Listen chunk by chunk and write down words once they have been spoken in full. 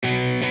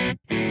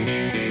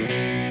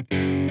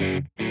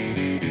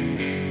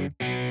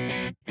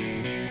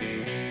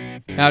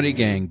Howdy,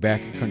 gang.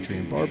 Back at Country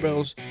and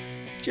Barbells.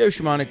 Joe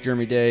Shamanic,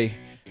 Jeremy Day,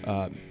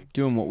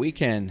 doing what we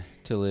can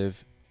to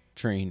live,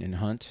 train, and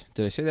hunt.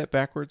 Did I say that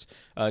backwards?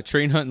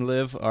 Train, hunt, and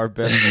live our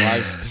best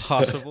lives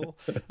possible.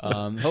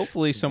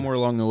 Hopefully, somewhere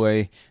along the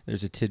way,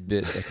 there's a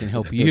tidbit that can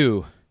help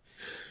you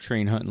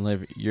train, hunt, and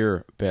live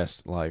your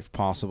best life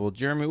possible.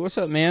 Jeremy, what's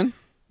up, man?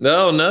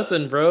 No,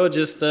 nothing, bro.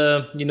 Just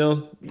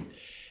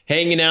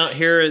hanging out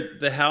here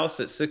at the house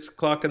at 6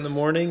 o'clock in the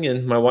morning,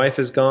 and my wife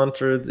is gone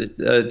for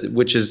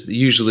which is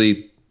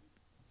usually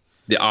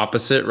the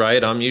opposite,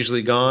 right? I'm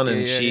usually gone,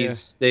 and she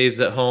stays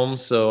at home.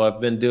 So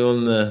I've been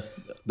doing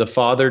the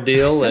father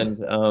deal,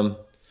 and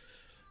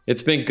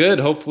it's been good.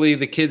 Hopefully,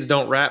 the kids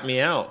don't rat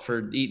me out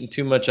for eating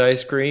too much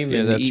ice cream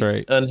and that's eat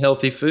right.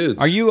 unhealthy foods.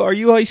 Are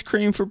you ice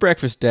cream for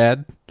breakfast,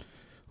 Dad?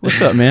 What's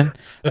up, man?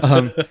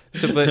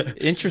 But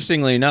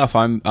interestingly enough,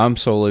 I'm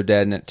solo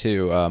dadding it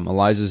too.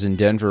 Eliza's in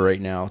Denver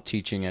right now,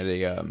 teaching at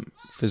a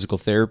physical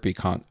therapy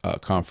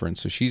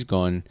conference. So she's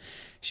doing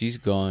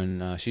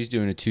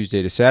a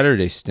Tuesday to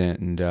Saturday stint,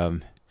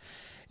 and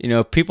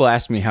people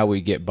ask me how we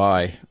get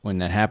by when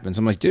that happens.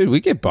 I'm like, dude,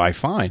 we get by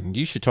fine.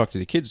 You should talk to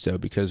the kids though,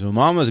 because when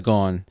Mama's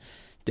gone,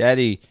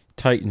 Daddy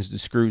tightens the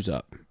screws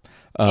up.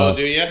 Oh,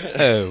 do you?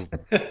 Oh,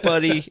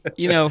 buddy.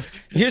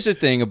 Here's the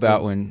thing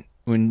about when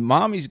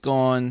Mommy's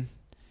gone,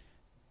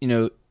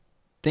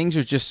 things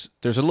are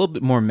there's a little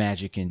bit more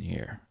magic in the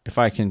air, if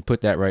I can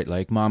put that right.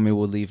 Like, Mommy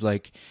will leave,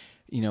 a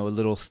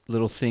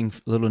little thing,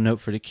 a little note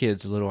for the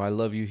kids, a little "I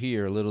love you"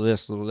 here, a little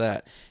this, a little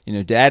that.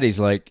 Daddy's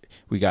like,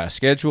 we got a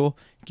schedule,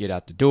 get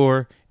out the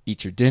door,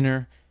 eat your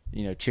dinner,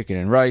 chicken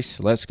and rice,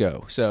 let's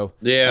go. So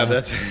yeah,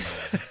 that's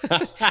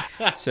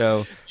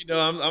so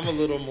I'm a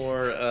little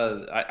more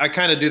I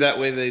kind of do that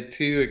way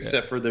too,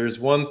 except for there's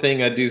one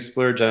thing I do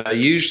splurge. I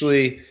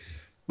usually,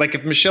 like,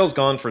 if Michelle's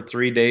gone for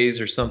 3 days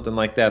or something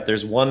like that,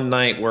 there's one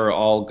night where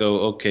I'll go,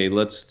 okay,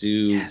 let's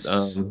do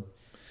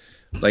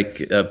like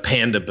a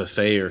panda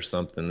buffet or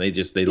something. They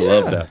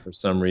love that for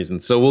some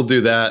reason. So we'll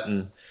do that.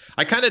 And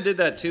I kind of did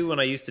that too when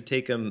I used to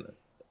take them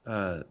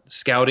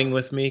scouting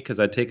with me, because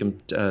I'd take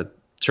them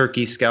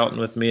turkey scouting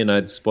with me, and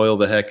I'd spoil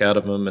the heck out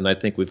of them. And I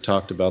think we've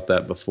talked about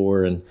that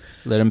before. And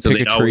let them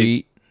pick a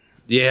treat.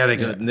 Yeah, they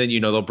go, and then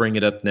they'll bring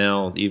it up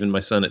now. Even my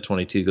son at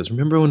 22 goes,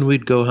 "Remember when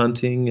we'd go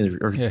hunting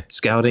or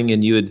scouting,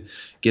 and you would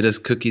get us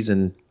cookies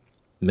and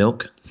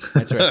milk?"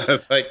 That's right. I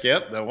was like,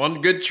 "Yep, that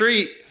one good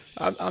treat."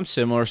 I'm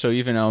similar. So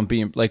even though I'm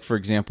being, like, for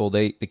example,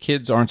 the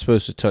kids aren't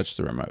supposed to touch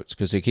the remotes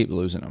because they keep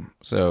losing them.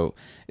 So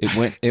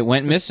it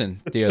went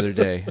missing the other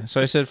day. So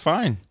I said,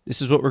 fine,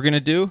 this is what we're gonna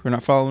do. We're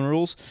not following the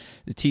rules.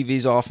 The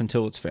TV's off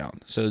until it's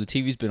found. So the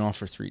TV's been off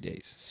for 3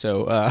 days.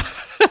 So,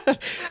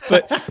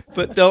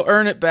 but they'll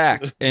earn it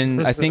back,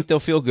 and I think they'll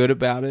feel good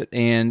about it.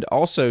 And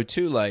also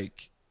too,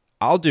 like,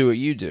 I'll do what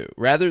you do,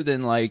 rather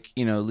than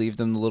leave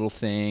them the little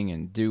thing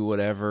and do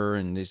whatever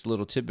and these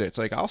little tidbits.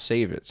 Like, I'll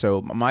save it.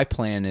 So my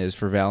plan is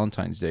for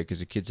Valentine's Day, because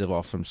the kids have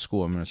off from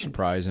school, I'm going to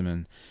surprise them,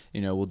 and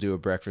we'll do a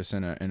breakfast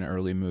and an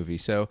early movie.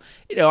 So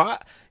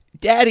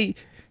Daddy,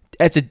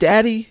 as a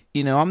daddy,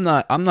 I'm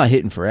not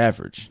hitting for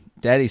average.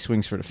 Daddy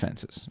swings for the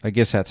fences. I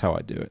guess that's how I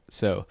do it.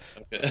 So,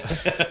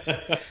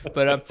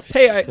 but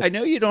hey, I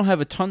know you don't have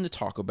a ton to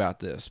talk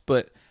about this,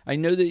 but I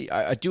know that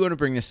I do want to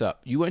bring this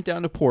up. You went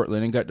down to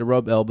Portland and got to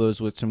rub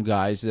elbows with some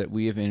guys that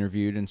we have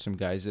interviewed, and some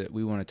guys that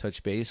we want to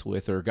touch base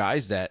with, or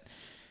guys that,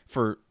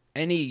 for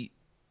any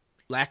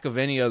lack of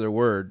any other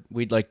word,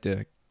 we'd like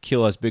to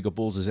kill as big a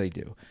bulls as they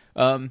do.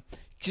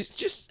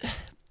 Just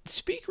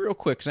speak real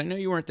quick, because I know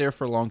you weren't there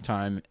for a long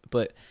time,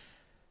 but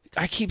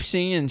I keep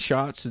seeing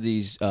shots of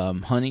these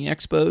hunting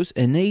expos,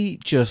 and they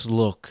just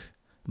look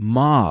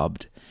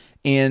mobbed.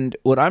 And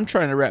what I'm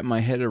trying to wrap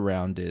my head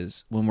around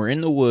is, when we're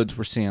in the woods,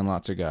 we're seeing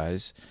lots of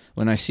guys.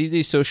 When I see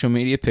these social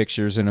media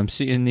pictures and I'm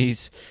seeing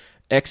these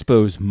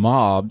expos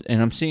mobbed,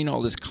 and I'm seeing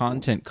all this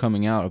content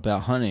coming out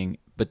about hunting,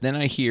 but then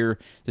I hear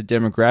the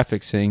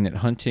demographics saying that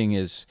hunting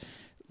is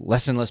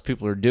less and less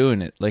people are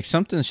doing it. Like,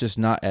 something's just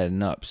not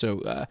adding up.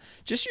 So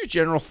just your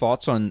general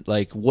thoughts on,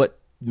 like, what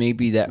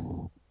maybe that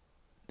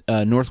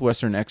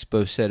Northwestern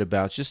Expo said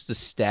about just the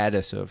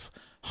status of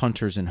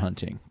hunters and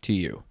hunting to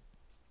you.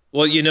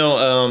 Well,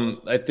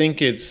 I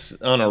think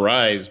it's on a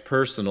rise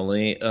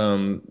personally.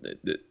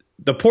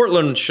 The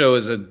Portland show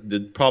is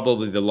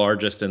probably the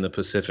largest in the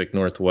Pacific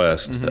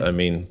Northwest. Mm-hmm. I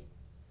mean,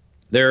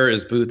 there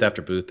is booth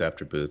after booth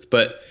after booth.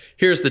 But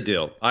here's the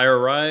deal. I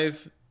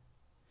arrive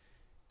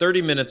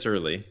 30 minutes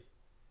early.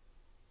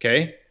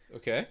 Okay?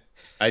 Okay.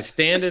 I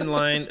stand in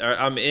line.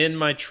 I'm in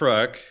my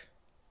truck,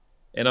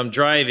 and I'm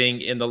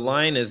driving, and the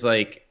line is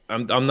like,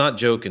 I'm not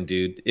joking,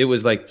 dude. It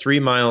was like 3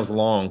 miles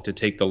long to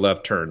take the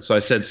left turn. So I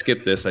said,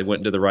 skip this. I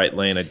went into the right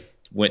lane. I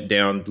went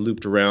down,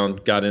 looped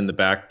around, got in the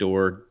back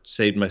door,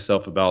 saved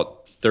myself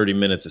about 30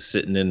 minutes of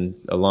sitting in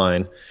a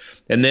line.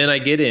 And then I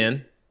get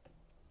in,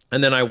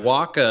 and then I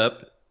walk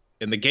up,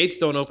 and the gates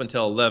don't open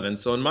till 11.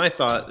 So in my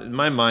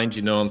mind,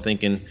 I'm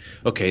thinking,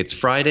 okay, it's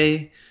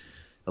Friday,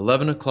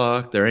 11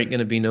 o'clock. There ain't going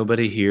to be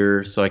nobody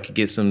here. So I could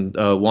get some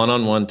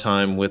one-on-one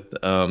time with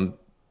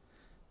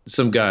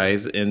some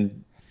guys.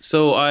 And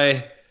so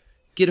I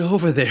get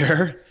over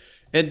there.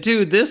 And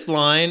dude, this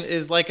line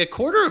is like a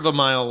quarter of a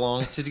mile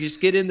long to just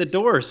get in the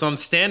door. So I'm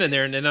standing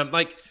there and then I'm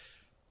like,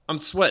 I'm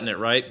sweating it,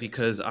 right?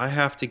 Because I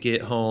have to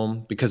get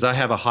home because I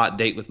have a hot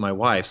date with my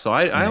wife. So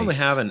I only Nice.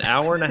 have an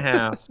hour and a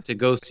half to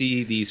go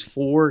see these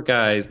 4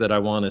 guys that I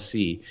want to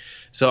see.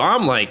 So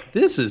I'm like,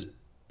 this is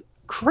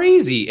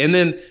crazy. And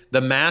then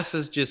the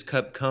masses just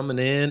kept coming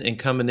in and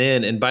coming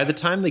in. And by the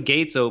time the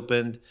gates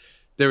opened,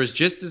 there was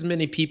just as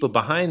many people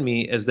behind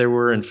me as there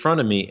were in front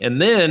of me.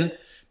 And then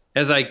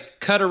as I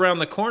cut around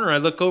the corner, I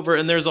look over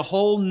and there's a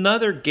whole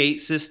nother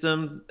gate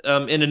system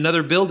in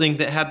another building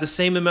that had the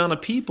same amount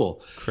of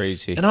people.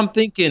 Crazy. And I'm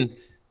thinking,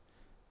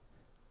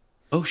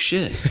 oh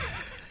shit,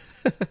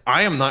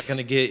 I am not going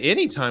to get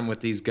any time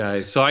with these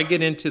guys. So I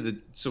get into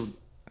so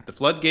the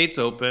floodgates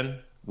open.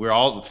 We're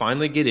all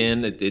finally get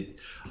in.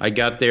 I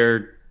got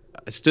there.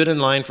 I stood in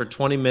line for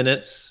 20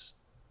 minutes.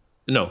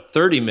 No,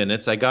 30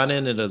 minutes. I got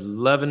in at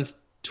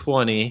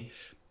 11:20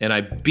 and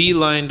I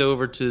beelined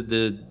over to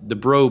the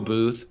bro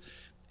booth,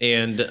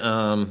 and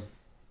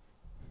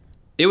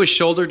it was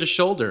shoulder to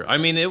shoulder. I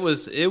mean, it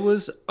was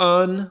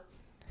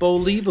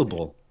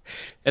unbelievable.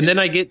 And then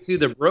I get to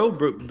the bro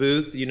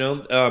booth,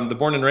 the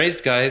born and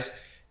raised guys,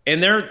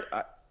 and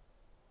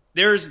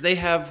they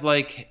have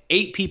like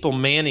 8 people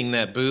manning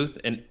that booth,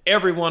 and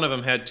every one of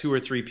them had 2 or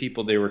 3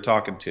 people they were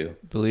talking to.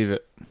 Believe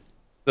it.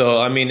 So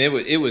I mean,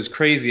 it was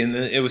crazy, and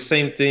it was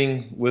same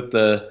thing with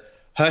the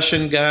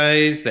Hushin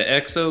guys, the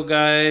EXO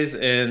guys,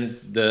 and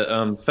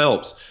the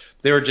Phelps.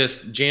 They were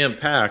just jam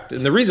packed,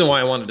 and the reason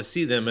why I wanted to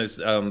see them is,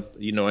 I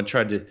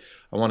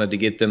wanted to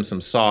get them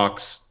some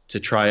socks to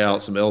try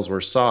out some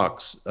Ellsworth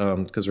socks,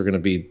 because we're going to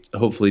be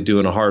hopefully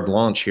doing a hard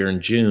launch here in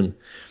June,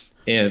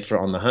 and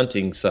on the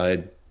hunting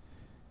side.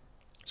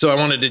 So I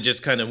wanted to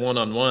just kind of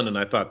one-on-one, and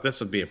I thought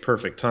this would be a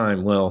perfect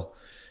time. Well,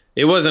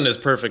 it wasn't as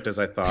perfect as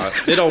I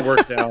thought. It all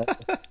worked out.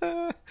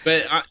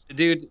 But,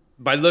 dude,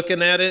 by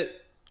looking at it,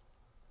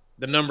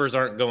 the numbers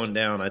aren't going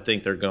down. I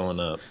think they're going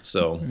up.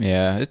 So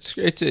yeah,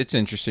 it's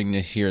interesting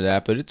to hear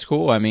that, but it's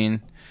cool. I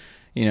mean,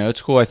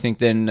 it's cool. I think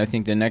the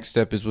next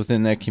step is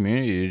within that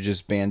community to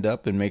just band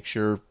up and make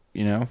sure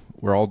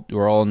we're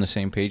all on the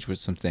same page with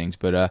some things.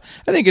 But I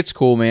think it's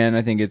cool, man.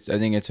 I think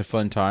it's a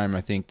fun time.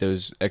 I think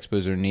those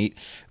expos are neat.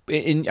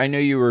 And I know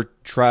you were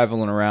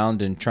traveling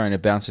around and trying to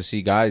bounce to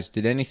see guys.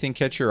 Did anything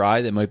catch your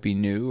eye that might be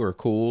new or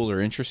cool or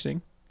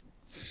interesting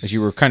as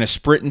you were kind of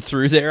sprinting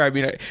through there? I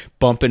mean,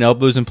 bumping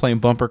elbows and playing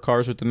bumper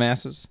cars with the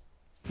masses?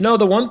 No,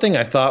 the one thing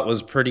I thought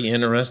was pretty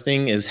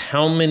interesting is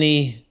how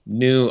many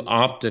new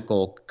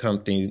optical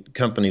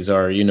companies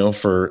are,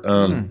 for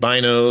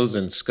binos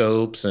and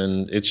scopes.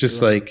 And it's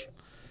just like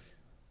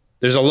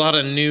there's a lot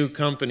of new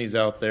companies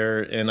out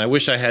there. And I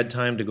wish I had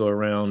time to go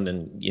around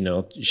and,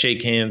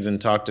 shake hands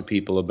and talk to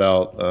people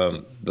about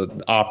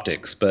the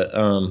optics. But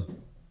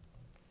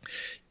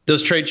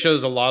those trade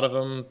shows, a lot of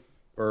them,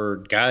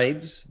 or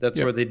guides. That's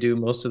where they do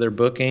most of their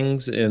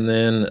bookings, and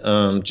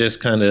then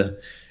just kind of,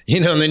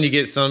 and then you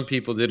get some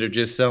people that are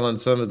just selling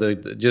some of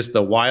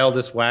the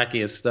wildest,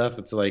 wackiest stuff.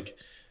 It's like,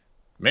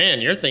 man,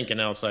 you're thinking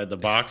outside the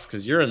box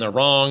because you're in the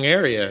wrong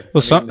area.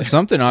 Well,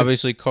 something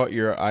obviously caught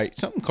your eye.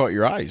 Something caught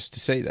your eyes to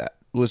say that.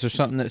 Was there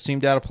something that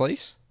seemed out of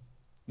place?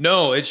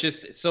 No, it's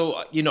just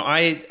so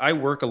I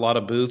work a lot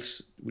of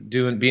booths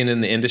being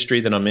in the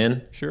industry that I'm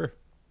in. Sure.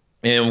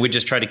 And we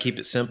just try to keep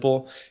it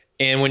simple.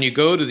 And when you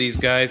go to these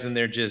guys and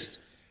they're just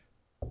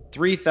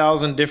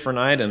 3,000 different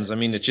items, I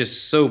mean, it's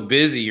just so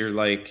busy. You're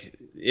like,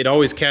 it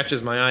always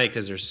catches my eye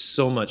because there's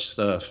so much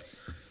stuff.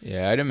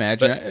 Yeah, I'd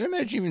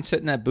imagine even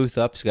setting that booth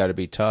up has got to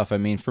be tough. I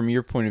mean, from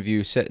your point of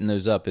view, setting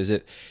those up, is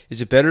it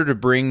better to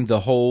bring the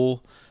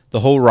whole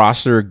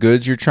roster of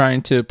goods you're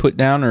trying to put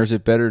down, or is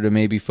it better to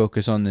maybe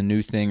focus on the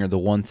new thing or the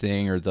one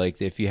thing, or like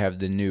if you have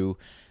the new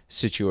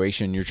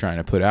situation you're trying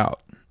to put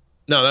out?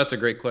 No, that's a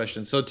great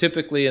question. So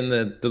typically in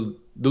the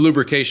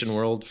lubrication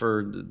world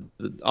for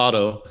the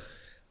auto,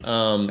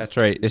 that's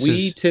right. This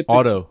is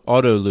auto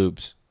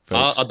lubes,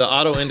 folks. The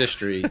auto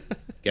industry,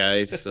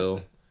 guys.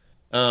 So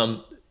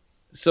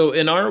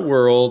in our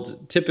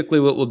world, typically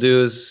what we'll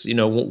do is,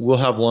 we'll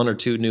have 1 or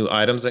 2 new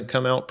items that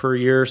come out per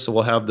year. So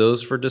we'll have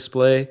those for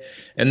display,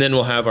 and then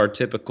we'll have our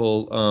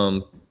typical,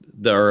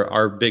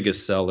 our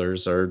biggest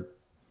sellers are.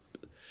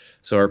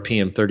 So our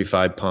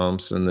PM35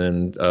 pumps, and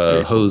then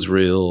hose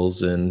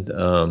reels, and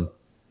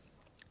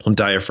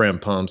diaphragm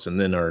pumps, and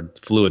then our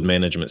fluid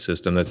management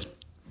system. That's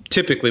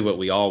typically what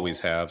we always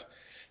have.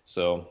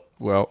 So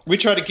we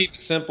try to keep it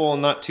simple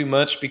and not too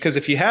much, because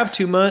if you have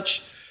too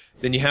much,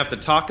 then you have to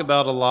talk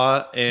about a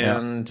lot,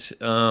 and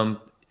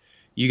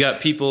you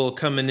got people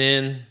coming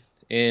in,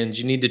 and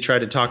you need to try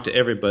to talk to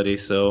everybody.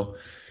 So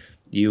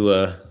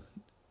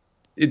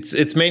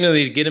it's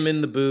mainly to get them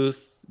in the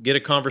booth, get a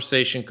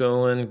conversation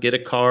going, get a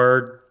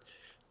card,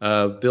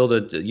 build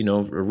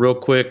a real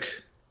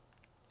quick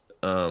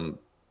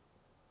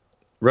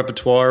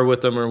repertoire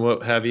with them, or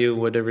what have you,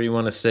 whatever you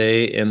want to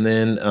say, and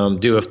then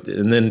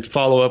and then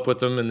follow up with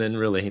them, and then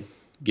really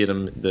get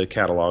them the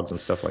catalogs and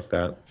stuff like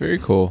that. Very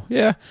cool.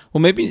 Yeah. Well,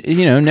 maybe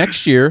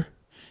next year,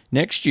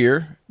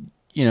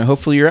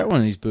 hopefully you're at one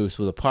of these booths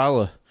with a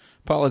pile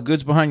of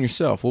goods behind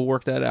yourself. We'll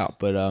work that out.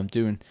 But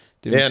doing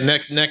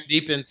neck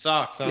deep in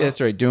socks. Huh? Yeah,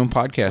 that's right. Doing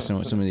podcasting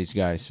with some of these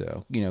guys.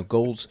 So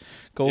goals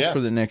for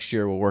the next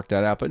year. We'll work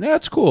that out. But no,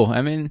 it's cool.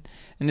 I mean,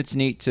 and it's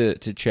neat to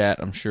chat,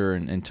 I'm sure,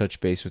 and touch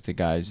base with the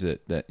guys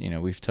that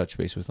we've touched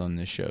base with on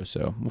this show.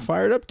 So we'll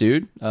fire it up,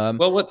 dude.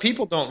 Well, what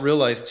people don't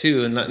realize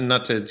too, and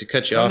not to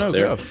cut you off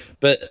there, go.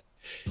 but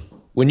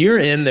when you're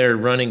in there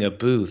running a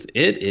booth,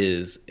 it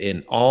is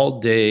an all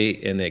day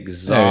and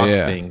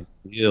exhausting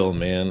deal,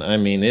 man. I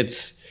mean,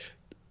 it's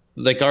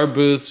like our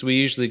booths, we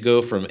usually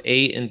go from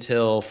 8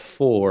 until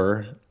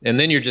 4, and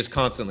then you're just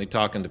constantly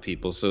talking to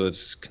people, so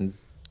it's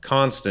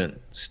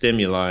constant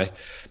stimuli.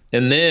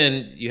 And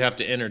then you have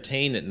to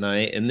entertain at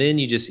night, and then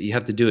you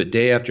have to do it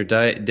day after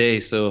day.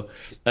 So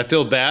I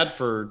feel bad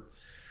for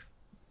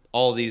a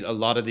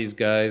lot of these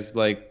guys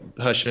like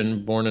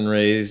Hushin, Born and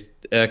Raised,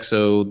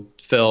 EXO,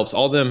 Phelps,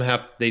 all of them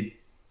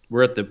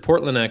we're at the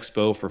Portland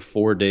Expo for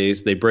 4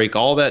 days. They break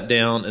all that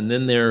down, and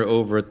then they're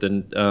over at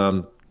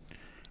the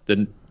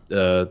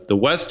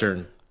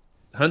Western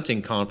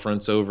Hunting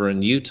Conference over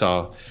in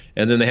Utah,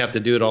 and then they have to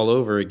do it all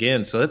over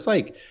again. So it's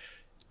like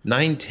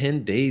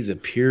 9-10 days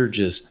of pure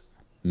just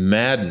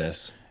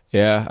madness.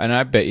 Yeah, and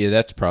I bet you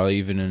that's probably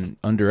even an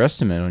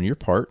underestimate on your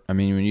part. I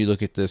mean, when you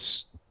look at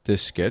this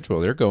schedule,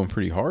 they're going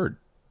pretty hard.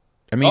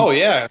 I mean, oh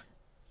yeah,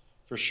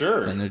 for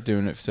sure. And they're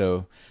doing it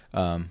so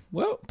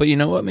but you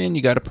know what, man?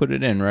 You got to put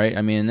it in, right?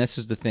 I mean, this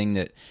is the thing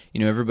that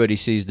everybody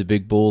sees the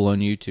big bull on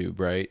YouTube,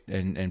 right?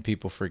 And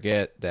people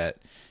forget that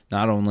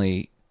not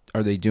only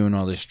are they doing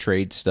all this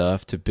trade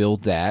stuff to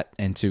build that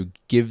and to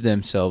give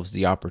themselves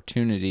the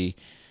opportunity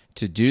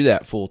to do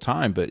that full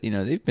time, but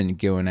they've been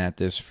going at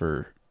this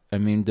for. I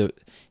mean,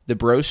 the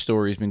bro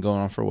story's been going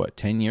on for what,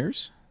 10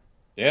 years?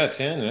 Yeah,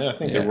 10. Yeah, I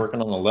think they're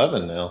working on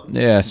 11 now.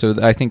 Yeah, so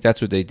I think that's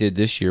what they did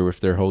this year with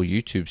their whole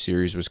YouTube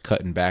series, was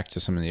cutting back to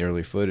some of the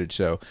early footage.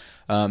 So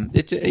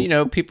it's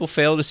people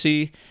fail to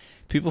see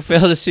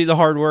the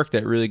hard work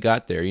that really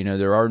got there.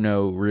 There are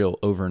no real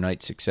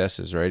overnight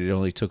successes, right? It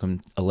only took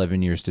them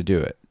 11 years to do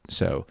it.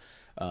 So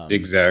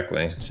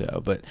exactly.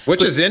 So, but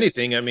is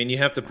anything. I mean, you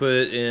have to put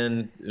it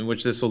in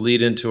which this will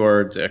lead into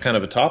our kind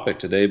of a topic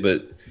today,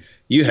 but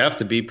you have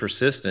to be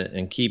persistent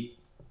and keep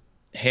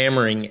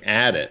hammering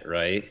at it,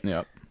 right?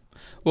 Yep.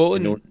 Well,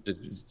 in order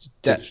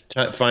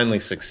to finally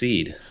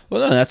succeed.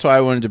 Well, no, that's why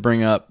I wanted to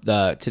bring up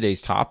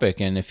today's topic.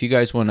 And if you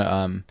guys want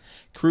to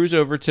cruise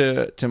over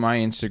to my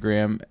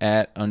Instagram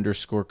at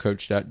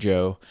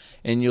 _coach.joe,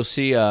 and you'll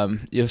see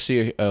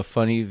a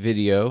funny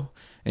video,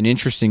 an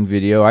interesting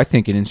video, I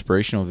think an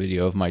inspirational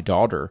video of my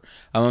daughter.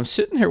 I'm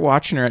sitting here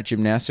watching her at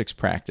gymnastics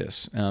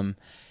practice, and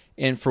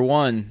for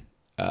one,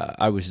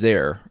 I was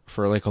there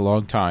for like a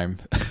long time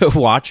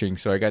watching,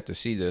 so I got to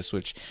see this,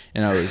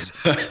 and I was,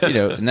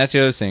 and that's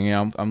the other thing,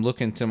 I'm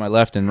looking to my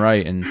left and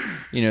right, and,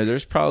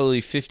 there's probably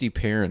 50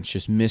 parents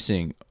just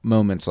missing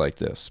moments like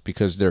this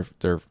because their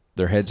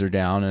heads are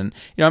down, and,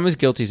 I'm as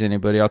guilty as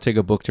anybody. I'll take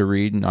a book to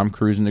read, and I'm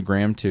cruising the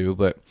gram too,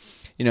 but,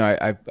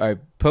 I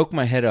poke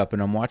my head up,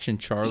 and I'm watching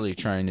Charlie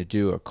trying to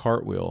do a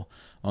cartwheel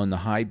on the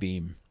high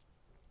beam,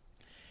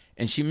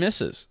 and she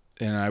misses.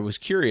 And I was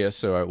curious,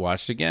 so I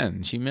watched again,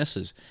 and she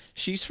misses.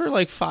 She's for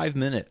like 5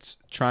 minutes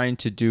trying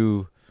to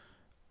do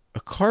a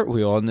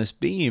cartwheel on this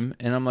beam,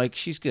 and I'm like,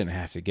 she's going to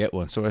have to get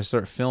one. So I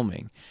start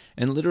filming,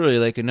 and literally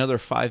like another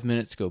 5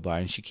 minutes go by,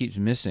 and she keeps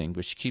missing,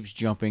 but she keeps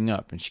jumping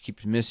up, and she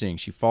keeps missing.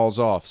 She falls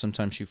off.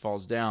 Sometimes she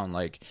falls down.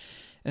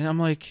 And I'm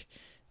like,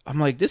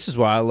 this is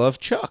why I love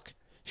Chuck.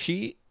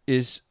 She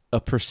is a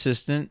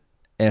persistent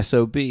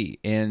SOB,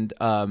 and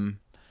And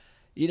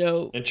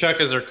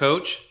Chuck is her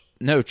coach?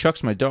 No,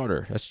 Chuck's my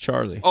daughter. That's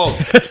Charlie.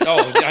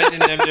 I've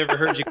never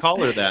heard you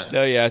call her that.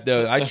 No,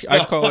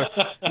 I call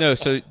her. No,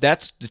 so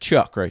that's the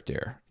Chuck right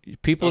there.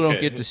 People don't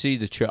get to see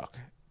the Chuck.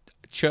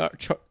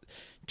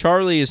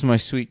 Charlie is my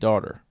sweet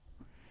daughter.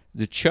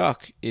 The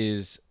Chuck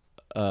is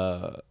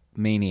a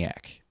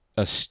maniac,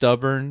 a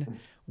stubborn,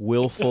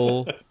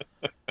 willful,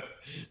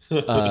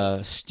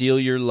 steal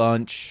your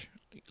lunch,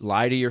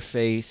 lie to your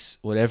face,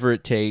 whatever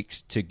it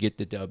takes to get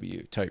the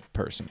W type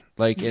person.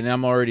 And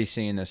I'm already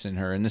seeing this in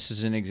her, and this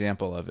is an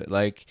example of it.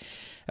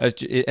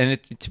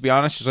 To be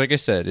honest, just like I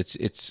said,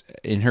 it's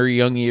in her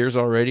young years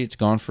already. It's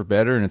gone for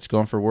better, and it's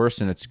gone for worse,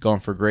 and it's gone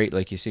for great,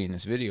 like you see in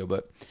this video.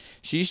 But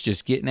she's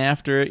just getting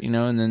after it, And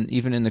then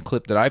even in the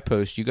clip that I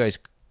post, you guys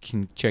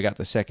can check out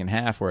the second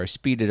half where I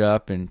speed it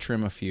up and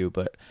trim a few.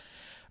 But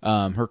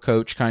her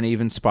coach kind of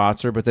even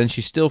spots her, but then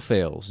she still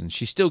fails, and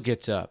she still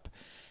gets up,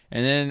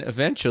 and then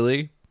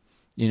eventually,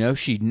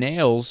 she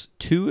nails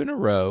 2 in a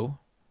row,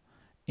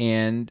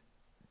 and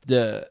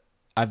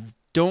I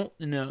don't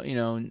know,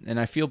 and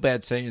I feel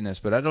bad saying this,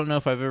 but I don't know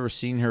if I've ever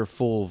seen her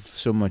full of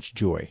so much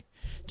joy.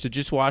 To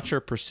just watch her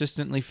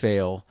persistently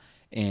fail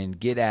and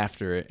get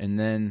after it and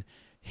then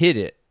hit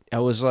it. I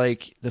was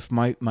like,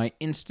 my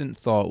instant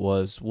thought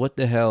was, what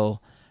the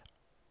hell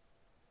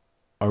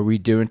are we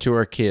doing to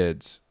our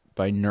kids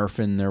by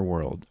nerfing their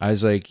world? I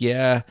was like,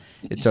 yeah,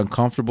 it's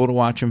uncomfortable to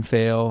watch them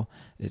fail.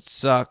 It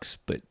sucks,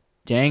 but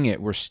dang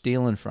it, we're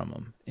stealing from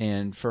them.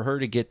 And for her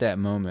to get that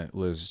moment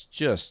was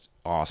just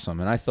awesome.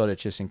 And I thought it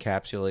just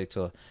encapsulates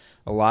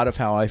a lot of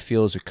how I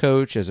feel as a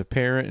coach, as a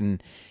parent,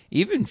 and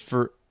even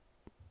for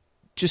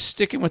just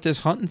sticking with this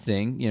hunting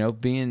thing,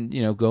 being,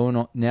 going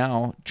on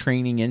now,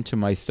 training into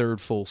my third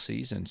full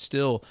season,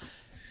 still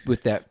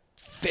with that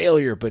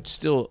failure, but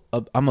still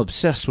I'm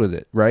obsessed with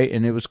it, right?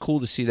 And it was cool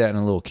to see that in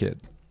a little kid.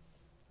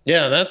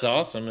 Yeah, that's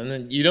awesome. And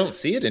then you don't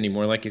see it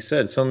anymore. Like you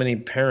said, so many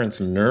parents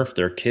nerf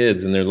their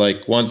kids, and they're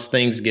like, once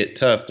things get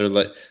tough,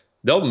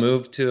 they'll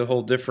move to a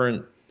whole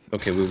different,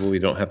 okay, we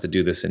don't have to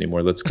do this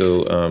anymore. Let's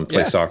go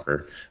play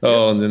soccer.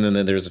 Oh, and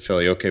then there's a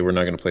failure. Okay, we're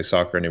not going to play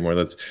soccer anymore.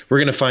 We're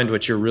going to find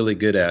what you're really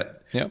good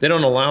at. Yep. They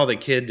don't allow the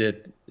kid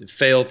to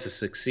fail to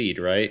succeed,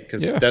 right?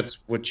 Because that's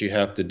what you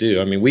have to do.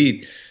 I mean,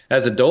 we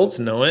as adults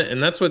know it,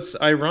 and that's what's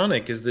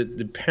ironic is that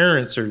the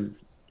parents are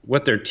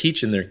what they're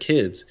teaching their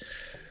kids.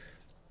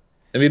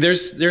 I mean,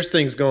 there's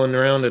things going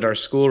around at our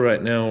school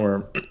right now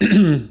where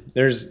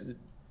there's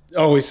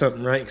always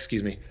something, right?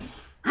 Excuse me.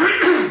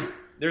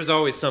 There's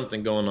always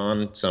something going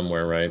on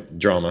somewhere, right?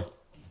 Drama.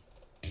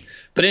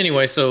 But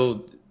anyway,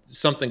 so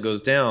something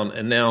goes down,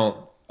 and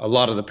now a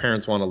lot of the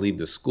parents want to leave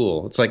the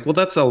school. It's like, well,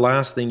 that's the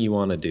last thing you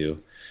want to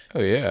do. Oh,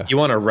 yeah. You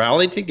want to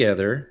rally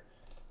together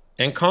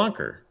and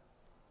conquer.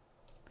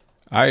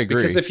 I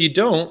agree. Because if you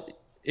don't,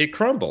 it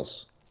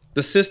crumbles.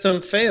 The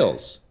system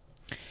fails.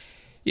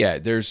 Yeah,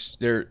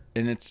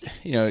 and it's,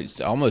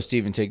 it's almost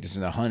even take this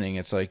into hunting.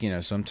 It's like,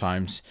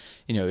 sometimes,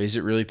 is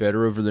it really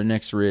better over the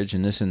next ridge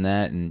and this and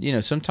that?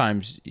 And,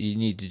 sometimes you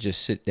need to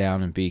just sit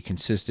down and be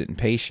consistent and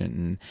patient.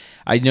 And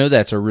I know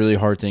that's a really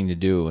hard thing to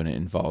do when it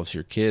involves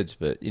your kids,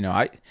 but,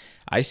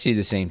 I see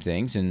the same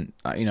things. And,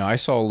 I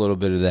saw a little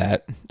bit of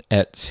that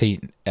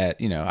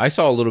I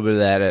saw a little bit of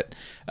that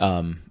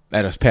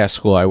at a past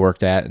school I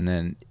worked at. And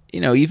then,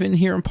 even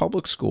here in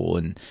public school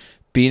and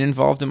being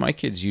involved in my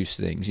kids' youth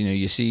things.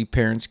 You see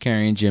parents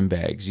carrying gym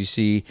bags. You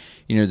see,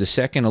 the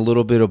second a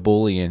little bit of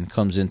bullying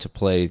comes into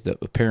play, the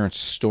parents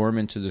storm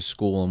into the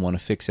school and want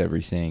to fix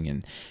everything.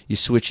 And you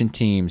switch in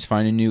teams,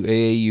 find a new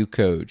AAU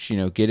coach,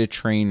 get a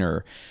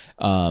trainer,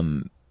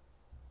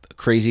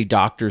 crazy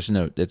doctor's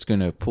note that's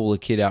going to pull a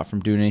kid out from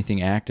doing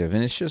anything active.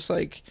 And it's just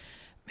like,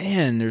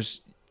 man,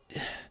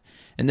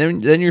 and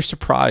then you're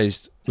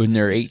surprised when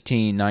they're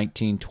 18,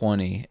 19,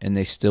 20, and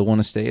they still want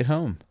to stay at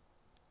home.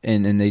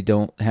 And they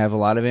don't have a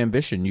lot of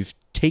ambition. You've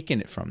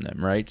taken it from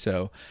them, right?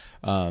 So,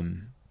 well,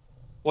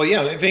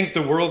 yeah, they think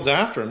the world's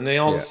after them. They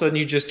all of a sudden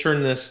you just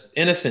turn this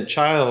innocent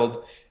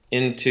child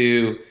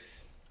into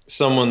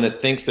someone that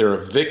thinks they're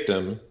a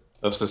victim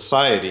of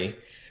society.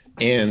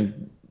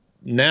 And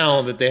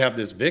now that they have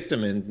this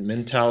victim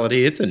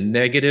mentality, it's a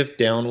negative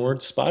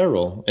downward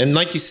spiral. And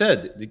like you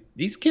said,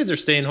 these kids are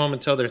staying home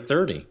until they're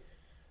 30.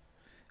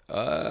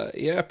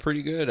 Yeah,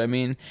 pretty good. I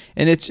mean,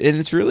 and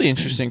it's really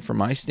interesting from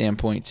my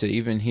standpoint to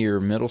even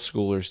hear middle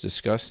schoolers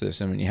discuss this.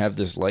 I mean, you have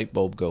this light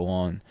bulb go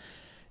on,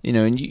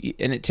 and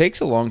it takes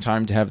a long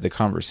time to have the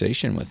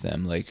conversation with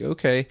them. Like,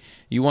 okay,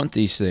 you want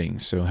these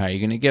things, so how are you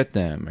going to get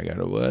them? I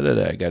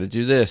got to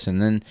do this,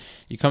 and then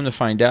you come to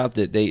find out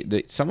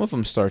that some of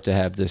them start to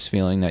have this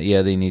feeling that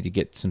they need to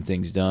get some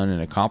things done and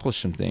accomplish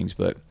some things.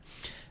 But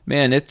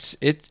man, it's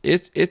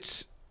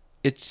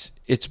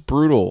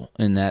brutal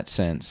in that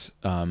sense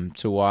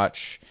to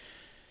watch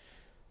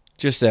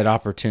just that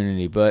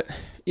opportunity. But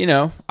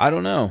I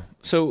don't know.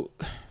 So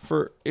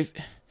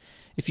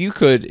if you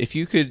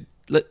could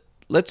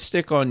let's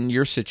stick on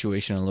your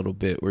situation a little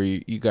bit, where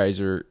you guys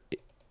are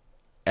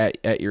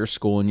at your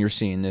school and you're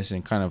seeing this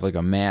in kind of like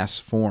a mass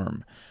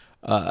form.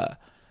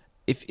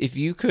 If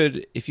you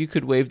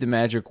could wave the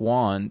magic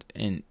wand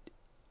and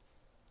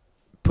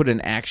put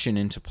an action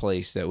into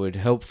place that would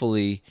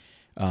hopefully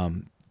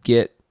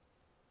get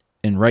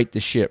and right the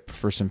ship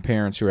for some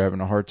parents who are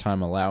having a hard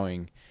time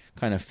allowing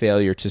kind of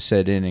failure to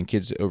set in and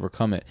kids to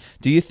overcome it.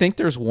 Do you think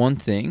there's one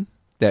thing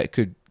that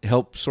could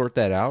help sort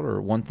that out,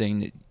 or one thing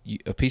that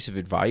a piece of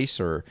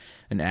advice or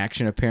an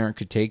action a parent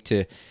could take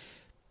to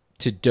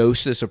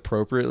dose this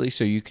appropriately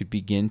so you could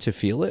begin to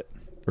feel it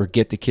or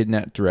get the kid in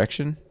that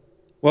direction?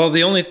 Well,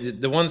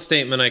 the one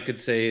statement I could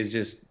say is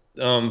just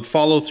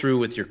follow through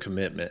with your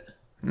commitment.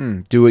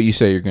 Do what you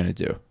say you're going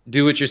to do.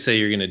 Do what you say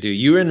you're going to do.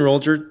 You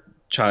enrolled your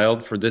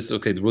child for this.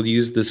 Okay, we'll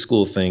use this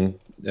school thing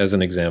as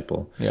an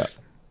example. Yeah.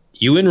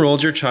 You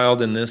enrolled your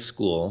child in this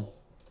school,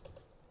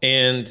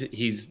 and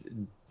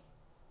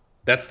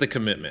that's the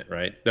commitment,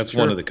 right? That's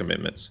one of the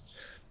commitments.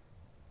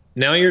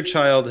 Now your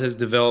child has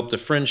developed a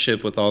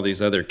friendship with all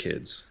these other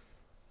kids.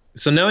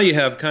 So now you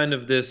have kind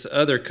of this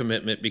other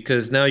commitment,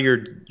 because now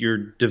you're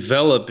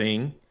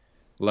developing,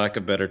 lack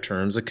of better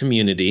terms, a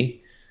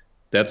community.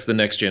 That's the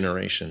next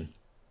generation.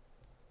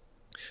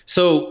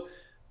 So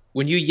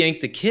when you yank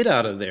the kid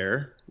out of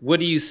there, what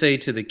do you say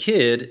to the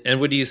kid,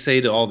 and what do you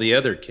say to all the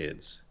other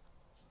kids?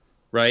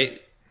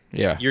 Right?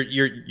 Yeah.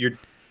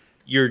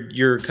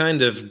 You're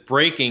kind of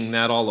breaking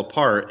that all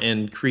apart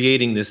and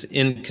creating this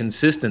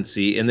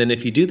inconsistency. And then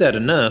if you do that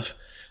enough,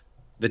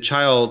 the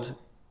child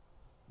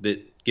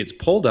that gets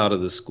pulled out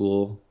of the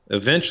school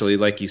eventually,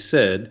 like you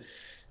said,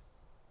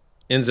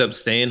 ends up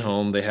staying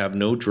home. They have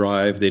no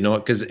drive. They know it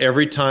because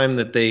every time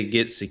that they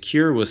get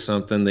secure with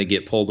something, they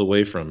get pulled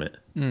away from it.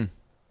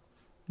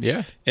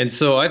 Yeah. And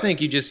so I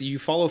think you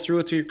follow through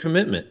with your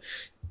commitment.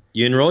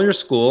 You enroll your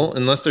school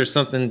unless there's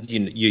something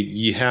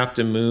you have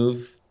to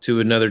move to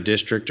another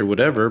district or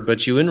whatever,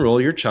 but you enroll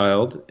your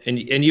child and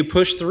you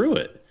push through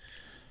it.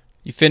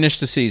 You finish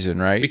the season,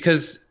 right?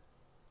 Because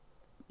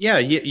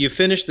you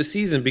finish the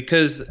season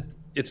because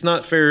it's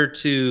not fair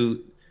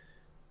to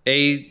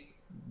A,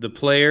 the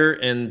player,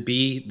 and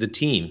B, the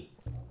team.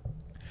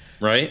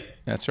 Right?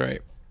 That's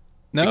right.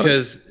 No,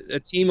 because a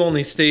team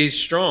only stays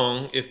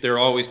strong if they're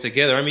always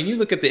together. I mean, you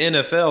look at the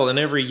NFL, and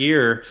every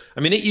year,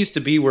 I mean, it used to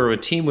be where a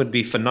team would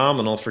be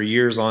phenomenal for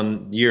years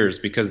on years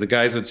because the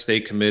guys would stay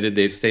committed,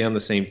 they'd stay on the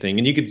same thing,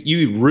 and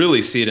you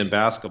really see it in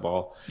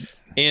basketball.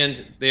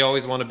 And they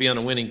always want to be on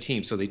a winning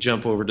team, so they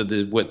jump over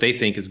to what they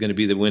think is going to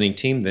be the winning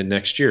team the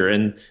next year,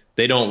 and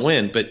they don't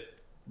win. But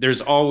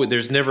there's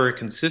never a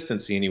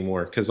consistency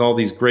anymore because all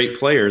these great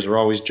players are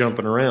always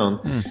jumping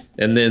around,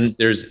 and then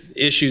there's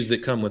issues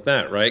that come with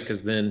that, right?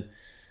 Because then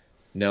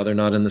now they're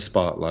not in the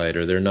spotlight,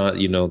 or they're not,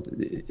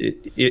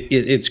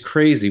 it's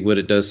crazy what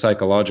it does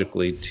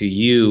psychologically to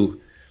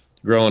you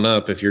growing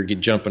up if you're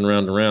jumping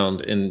around,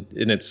 and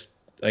it's,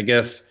 I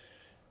guess,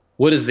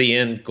 what is the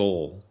end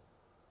goal?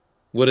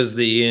 What is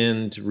the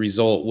end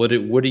result? What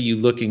are you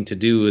looking to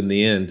do in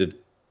the end,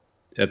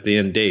 at the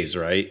end days,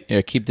 right?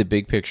 Yeah, keep the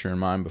big picture in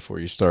mind before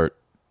you start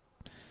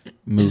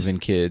moving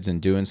kids and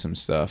doing some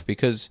stuff,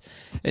 because,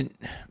 and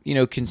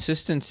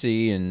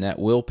consistency and that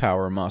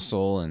willpower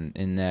muscle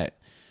and that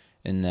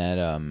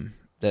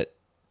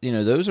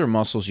those are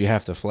muscles you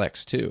have to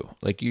flex too.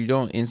 Like, you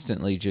don't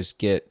instantly just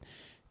get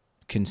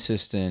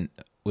consistent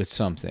with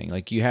something.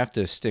 Like, you have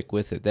to stick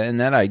with it. And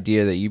that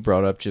idea that you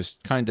brought up,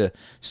 just kind of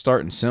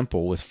starting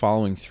simple with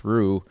following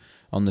through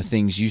on the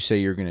things you say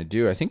you're going to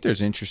do. I think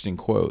there's an interesting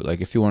quote, like,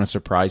 if you want to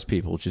surprise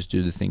people, just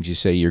do the things you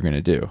say you're going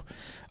to do.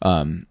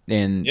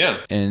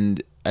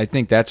 And I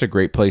think that's a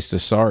great place to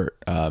start.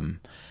 And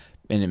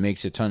it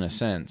makes a ton of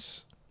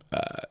sense.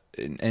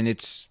 And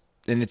it's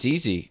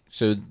easy.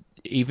 So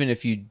even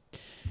if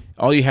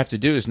all you have to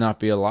do is not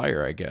be a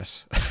liar, I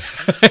guess.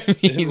 I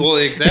mean, well,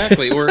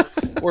 exactly. Or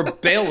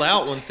bail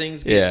out when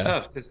things get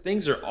tough, because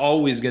things are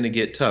always going to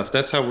get tough.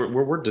 That's how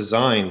we're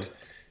designed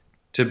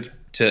to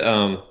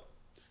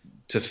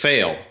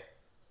fail,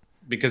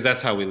 because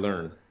that's how we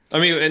learn. I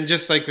mean, and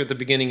just like at the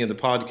beginning of the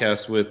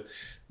podcast with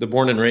the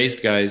Born and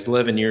Raised guys,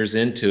 11 years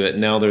into it,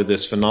 now they're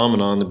this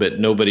phenomenon, but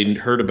nobody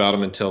heard about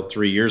them until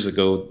 3 years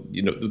ago.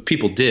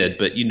 People did,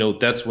 but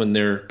that's when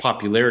their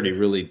popularity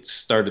really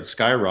started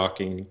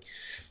skyrocketing.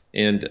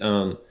 And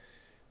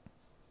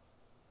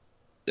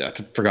I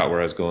forgot where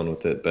I was going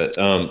with it, but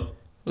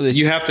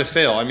you have to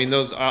fail. I mean,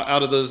 those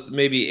out of those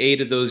maybe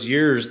 8 of those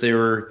years, they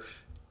were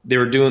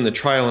doing the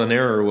trial and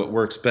error, what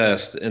works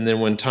best, and then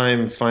when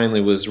time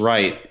finally was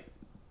right,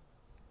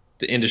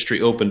 the industry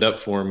opened up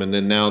for them, and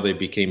then now they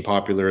became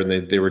popular, and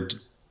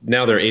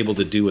they're able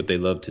to do what they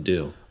love to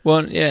do.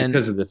 Well, yeah,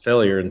 because of the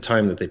failure and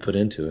time that they put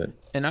into it.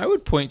 And I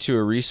would point to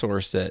a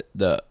resource that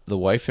the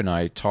wife and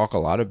I talk a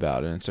lot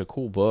about, and it's a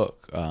cool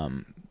book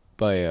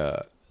by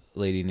a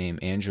lady named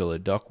Angela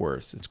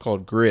Duckworth. It's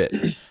called Grit,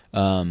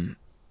 The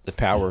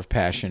Power of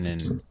Passion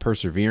and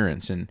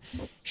Perseverance. And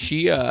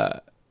she,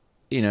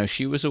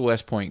 she was a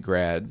West Point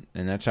grad,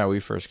 and that's how we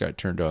first got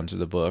turned on to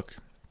the book.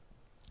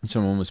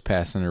 Someone was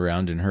passing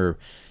around in her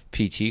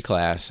PT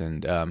class,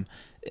 and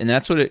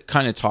that's what it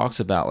kind of talks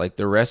about. Like,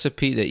 the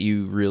recipe that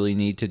you really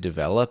need to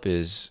develop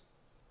in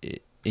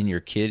your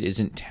kid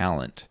isn't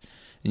talent.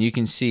 And you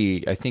can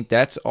see, I think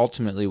that's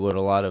ultimately what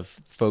a lot of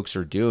folks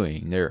are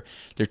doing. They're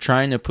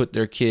trying to put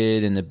their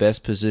kid in the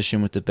best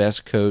position with the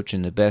best coach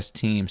and the best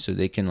team so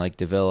they can, like,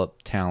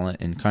 develop talent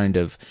and kind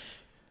of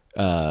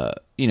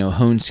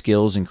hone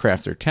skills and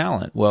craft their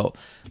talent. Well,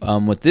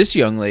 what this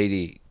young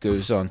lady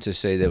goes on to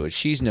say, that what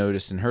she's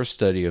noticed in her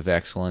study of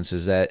excellence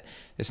is that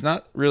it's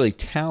not really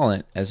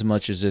talent as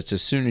much as it's,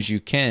 as soon as you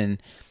can,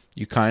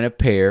 you kind of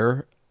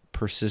pair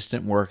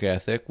persistent work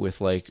ethic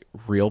with, like,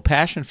 real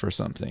passion for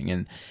something.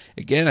 And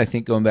again, I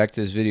think going back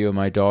to this video of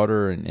my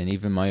daughter and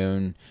even my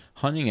own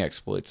hunting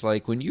exploits,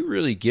 like, when you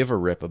really give a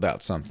rip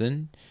about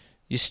something,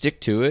 you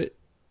stick to it,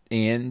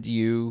 and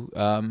you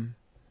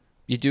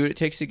do what it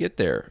takes to get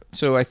there.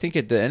 So I think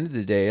at the end of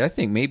the day, I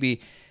think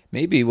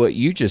maybe what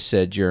you just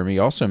said, Jeremy,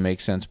 also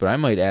makes sense, but I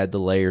might add the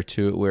layer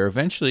to it where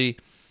eventually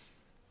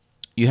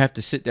you have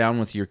to sit down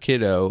with your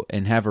kiddo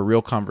and have a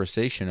real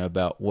conversation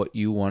about what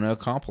you want to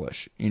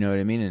accomplish. You know what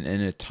I mean?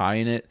 And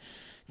tying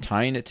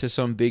it to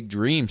some big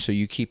dream, so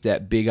you keep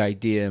that big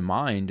idea in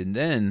mind, and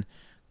then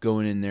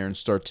going in there and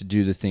start to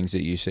do the things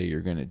that you say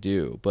you're going to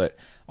do. But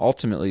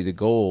ultimately, the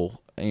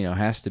goal,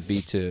 has to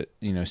be to,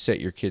 set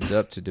your kids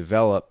up to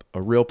develop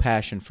a real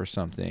passion for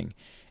something.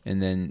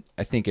 And then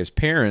I think as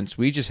parents,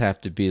 we just have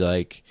to be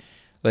like,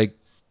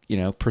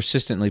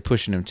 persistently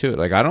pushing them to it.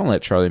 Like, I don't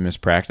let Charlie miss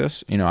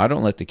practice. I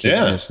don't let the kids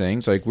miss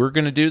things. Like, we're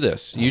going to do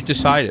this. You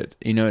decided,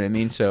 you know what I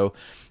mean? So,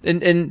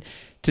 and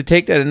to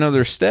take that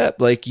another step,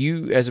 like,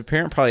 you as a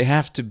parent probably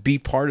have to be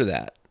part of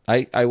that.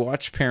 I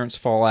watch parents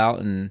fall out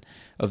and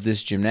of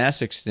this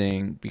gymnastics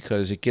thing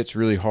because it gets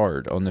really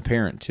hard on the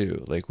parent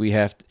too. Like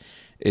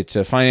it's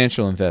a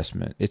financial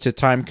investment. It's a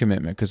time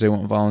commitment because they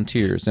want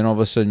volunteers. Then all of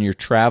a sudden you're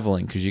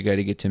traveling because you got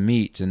to get to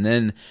meets. And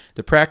then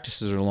the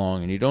practices are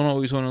long and you don't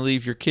always want to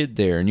leave your kid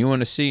there and you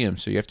want to see him.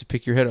 So you have to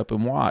pick your head up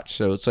and watch.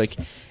 So it's like,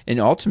 and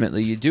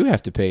ultimately you do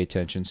have to pay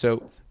attention.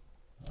 So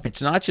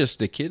it's not just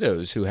the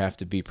kiddos who have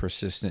to be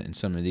persistent in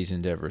some of these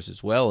endeavors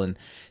as well. And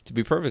to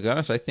be perfectly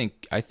honest, I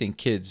think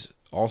kids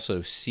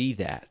also see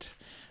that.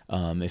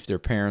 If their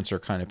parents are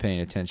kind of paying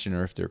attention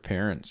or if their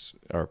parents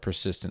are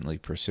persistently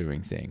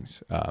pursuing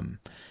things.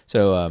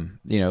 So,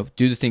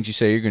 do the things you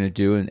say you're going to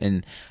do.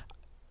 And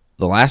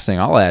the last thing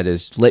I'll add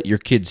is let your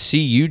kids see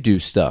you do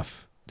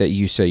stuff that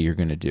you say you're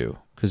going to do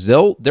because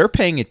they're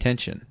paying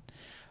attention.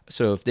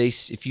 So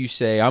if you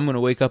say, I'm going to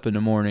wake up in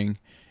the morning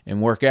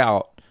and work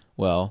out,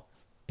 well,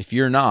 if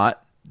you're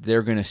not,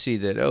 they're going to see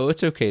that, oh,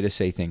 it's okay to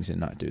say things and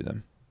not do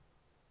them.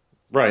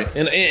 Right.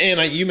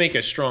 And you make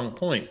a strong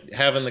point,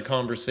 having the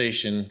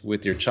conversation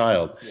with your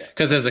child.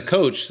 Because as a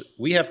coach,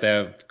 we have to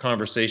have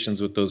conversations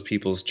with those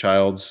people's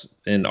childs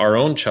and our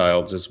own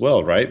childs as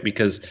well, right?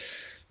 Because,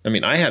 I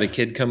mean, I had a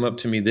kid come up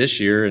to me this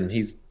year and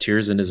he's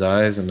tears in his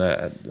eyes and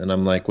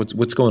I'm like,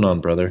 what's going on,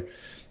 brother?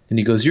 And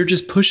he goes, you're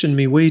just pushing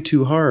me way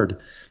too hard.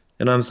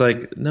 And I was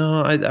like,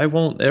 no, I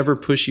won't ever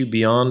push you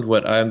beyond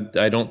what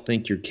I don't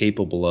think you're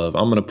capable of.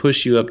 I'm going to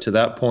push you up to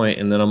that point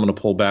and then I'm going to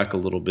pull back a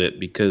little bit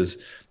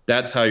because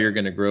that's how you're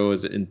going to grow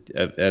as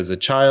a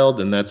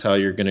child, and that's how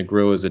you're going to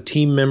grow as a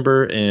team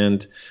member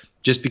and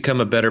just become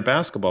a better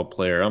basketball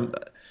player.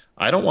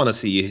 I don't want to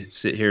see you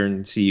sit here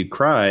and see you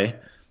cry,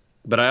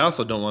 but I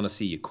also don't want to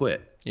see you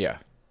quit. Yeah.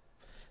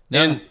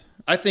 And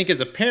I think as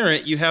a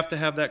parent, you have to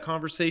have that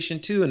conversation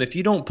too. And if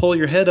you don't pull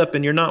your head up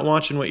and you're not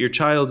watching what your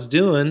child's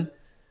doing,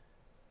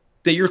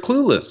 that you're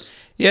clueless.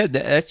 Yeah,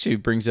 that actually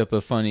brings up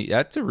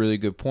that's a really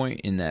good point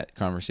in that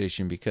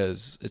conversation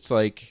because it's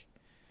like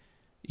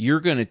you're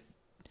going to,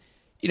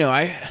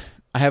 I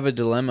have a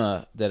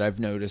dilemma that I've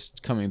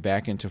noticed coming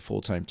back into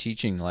full-time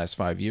teaching the last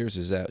 5 years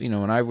is that,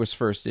 when I was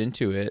first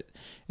into it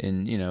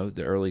in,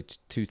 the early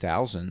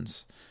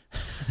 2000s,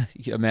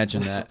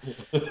 imagine that,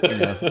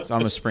 so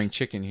I'm a spring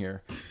chicken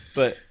here.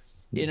 But,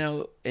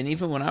 and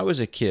even when I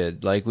was a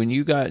kid, like when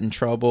you got in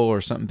trouble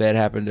or something bad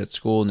happened at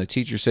school and the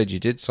teacher said you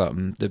did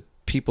something, the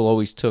people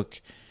always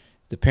took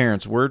the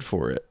parents' word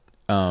for it.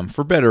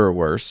 For better or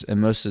worse, and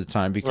most of the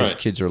time because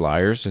kids are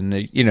liars, and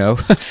they,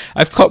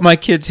 I've caught my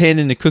kid's hand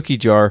in the cookie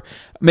jar.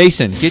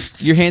 Mason, get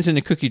your hands in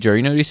the cookie jar.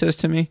 You know what he says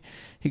to me?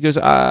 He goes,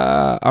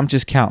 I'm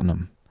just counting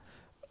them.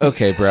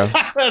 Okay, bro.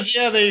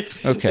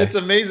 Okay. It's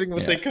amazing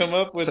what they come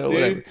up with, dude.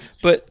 Whatever.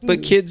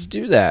 But kids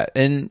do that,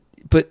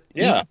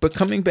 but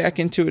coming back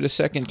into it a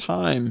second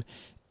time,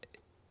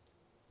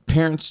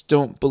 parents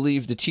don't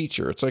believe the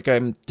teacher. It's like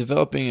I'm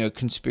developing a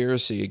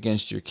conspiracy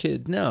against your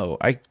kid. No,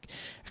 I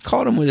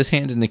caught him with his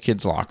hand in the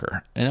kid's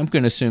locker, and I'm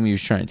going to assume he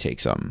was trying to take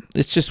something.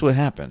 It's just what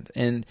happened.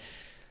 And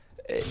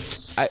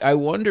I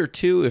wonder,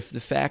 too, if the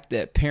fact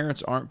that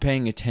parents aren't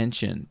paying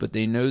attention, but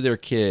they know their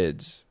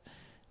kids,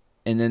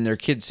 and then their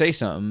kids say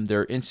something,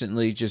 they're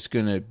instantly just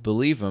going to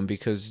believe them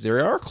because they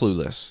are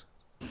clueless.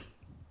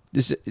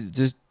 Does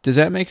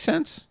that make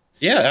sense?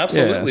 Yeah,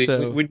 absolutely. Yeah,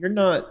 so,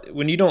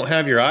 when you don't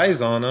have your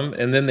eyes on them,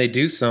 and then they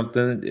do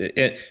something,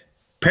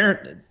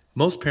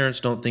 most parents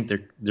don't think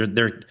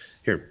they're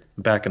here.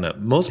 Backing up,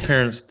 most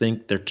parents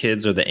think their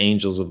kids are the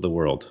angels of the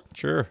world.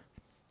 Sure,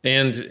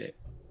 and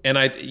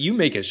you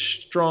make a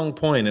strong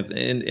point,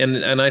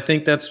 and I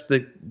think that's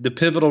the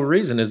pivotal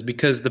reason is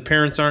because the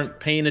parents aren't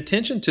paying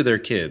attention to their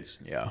kids.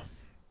 Yeah,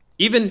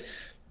 even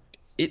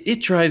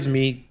it drives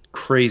me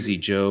crazy,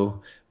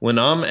 Joe, when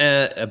I'm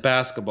at a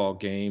basketball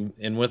game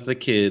and with the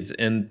kids,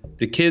 and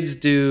the kids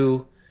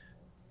do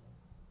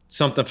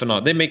something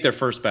phenomenal. They make their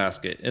first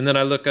basket, and then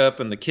I look up,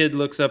 and the kid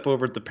looks up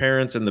over at the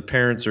parents, and the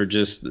parents are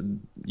just,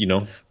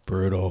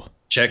 brutal,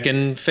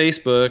 checking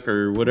Facebook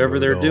or whatever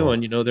they're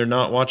doing. They're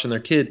not watching their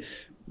kid.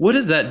 What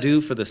does that do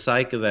for the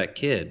psyche of that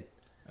kid?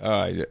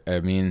 I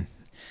mean,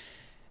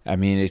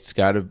 it's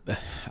got to.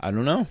 I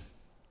don't know.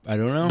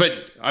 But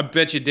I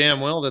bet you damn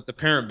well that the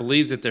parent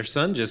believes that their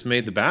son just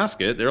made the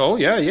basket. They're, oh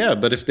yeah.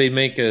 But if they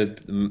make a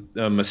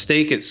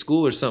mistake at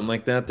school or something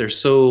like that, they're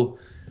so.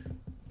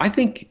 I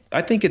think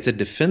it's a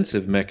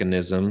defensive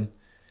mechanism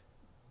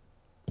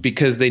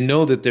because they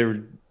know that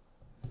they're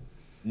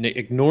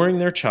ignoring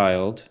their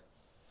child,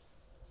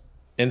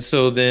 and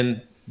so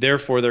then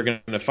therefore they're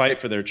going to fight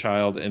for their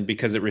child, and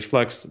because it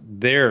reflects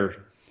the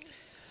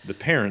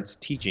parents'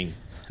 teaching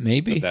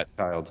maybe of that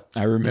child.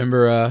 I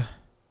remember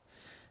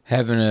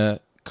having a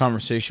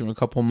conversation with a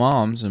couple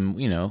moms, and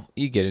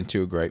you get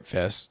into a gripe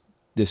fest.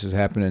 This is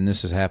happening,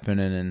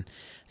 and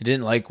I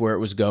didn't like where it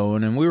was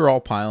going, and we were all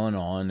piling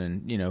on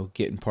and,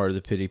 getting part of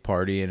the pity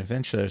party. And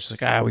eventually I was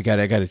just like, I got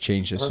to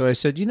change this. So I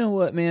said, you know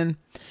what, man,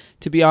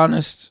 to be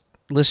honest,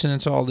 listening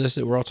to all this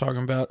that we're all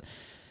talking about,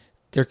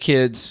 they're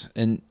kids.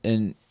 And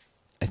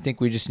I think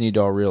we just need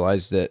to all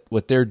realize that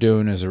what they're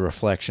doing is a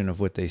reflection of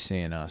what they see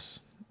in us.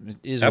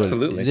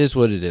 Absolutely. It is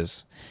what it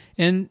is.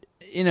 And,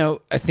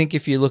 I think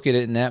if you look at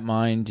it in that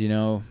mind,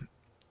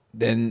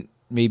 then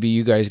maybe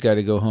you guys got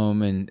to go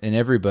home and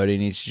everybody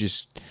needs to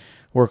just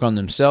work on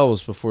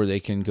themselves before they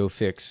can go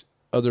fix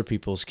other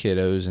people's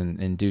kiddos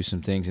and do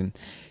some things. And,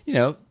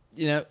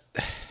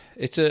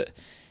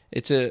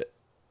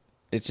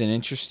 it's an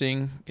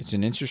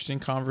interesting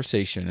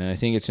conversation. And I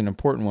think it's an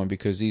important one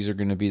because these are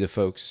going to be the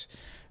folks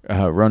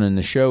running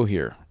the show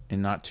here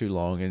in not too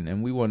long.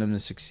 And we want them to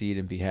succeed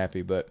and be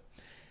happy. But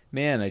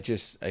man, I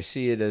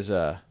see it as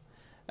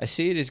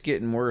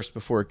getting worse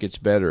before it gets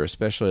better,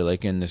 especially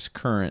like in this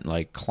current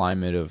like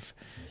climate of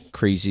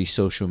crazy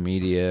social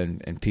media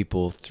and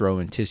people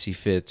throwing tissy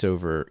fits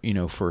over,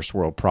 first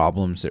world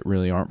problems that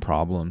really aren't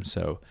problems.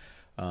 So,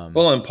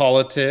 and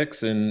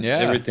politics and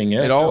everything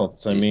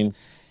else.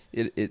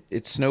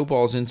 It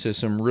snowballs into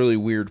some really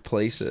weird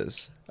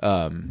places.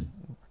 My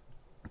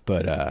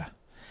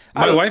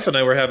wife and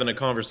I were having a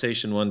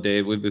conversation one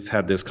day. We've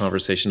had this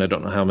conversation I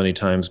don't know how many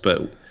times,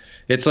 but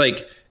it's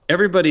like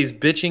everybody's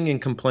bitching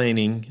and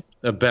complaining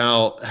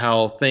about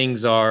how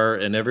things are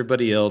and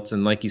everybody else,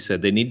 and like you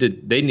said, they need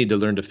to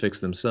learn to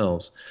fix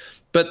themselves.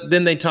 But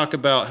then they talk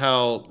about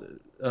how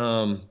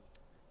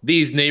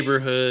these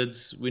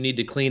neighborhoods, we need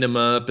to clean them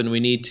up, and we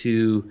need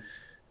to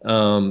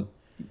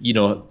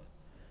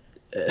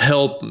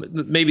help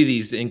maybe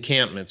these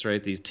encampments,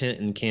 right? These tent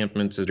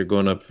encampments that are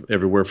going up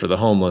everywhere for the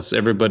homeless.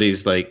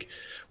 Everybody's like,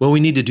 well, we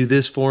need to do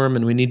this for them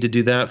and we need to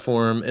do that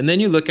for them. And then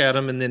you look at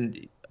them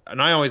and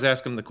I always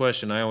ask them the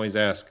question. I always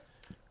ask,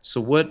 so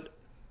what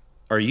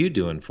are you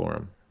doing for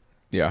them?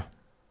 Yeah.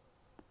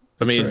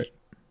 I mean,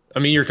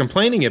 you're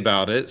complaining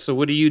about it. So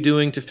what are you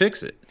doing to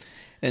fix it?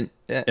 And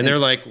they're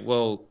like,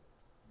 well,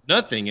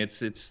 nothing.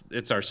 It's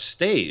our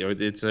state, or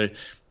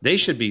they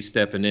should be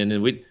stepping in,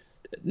 and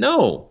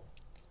no.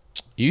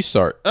 You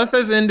start. Us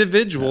as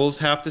individuals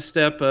have to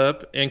step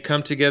up and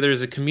come together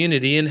as a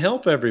community and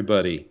help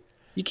everybody.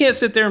 You can't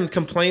sit there and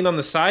complain on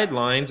the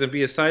sidelines and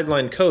be a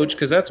sideline coach,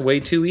 because that's way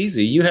too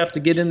easy. You have to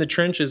get in the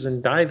trenches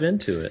and dive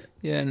into it.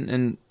 Yeah,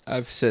 and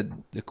I've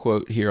said the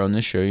quote here on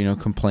this show,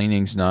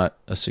 complaining's not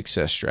a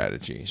success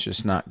strategy. It's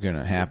just not going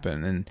to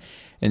happen.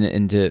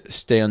 And to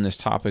stay on this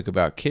topic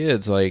about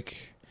kids,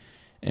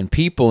 and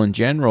people in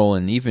general,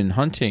 and even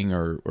hunting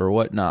or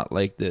whatnot,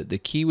 the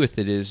key with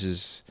it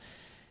is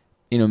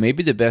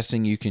maybe the best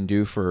thing you can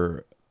do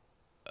for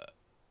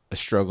a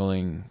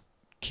struggling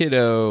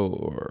kiddo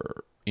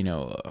or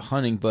a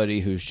hunting buddy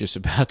who's just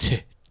about to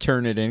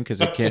turn it in because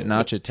they can't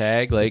notch a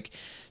tag,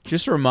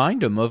 just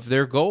remind them of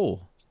their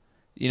goal.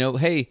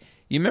 Hey,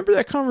 you remember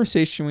that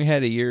conversation we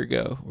had a year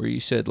ago where you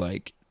said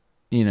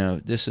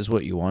this is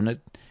what you wanted?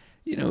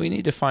 We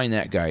need to find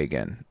that guy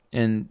again.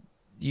 And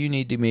you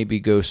need to maybe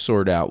go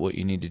sort out what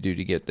you need to do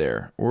to get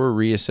there, or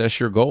reassess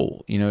your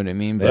goal. You know what I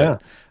mean?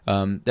 But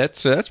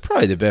that's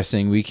probably the best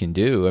thing we can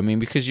do. I mean,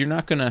 because you're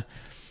not gonna,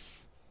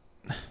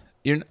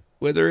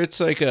 whether it's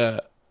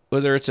a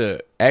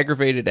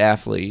aggravated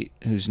athlete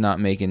who's not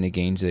making the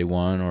gains they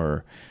want,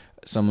 or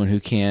someone who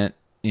can't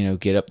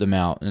get up the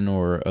mountain,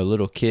 or a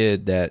little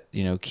kid that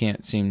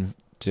can't seem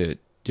to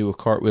do a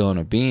cartwheel on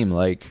a beam,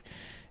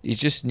 you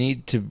just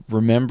need to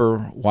remember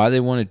why they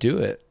want to do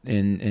it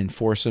and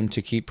force them to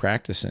keep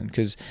practicing.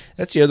 Because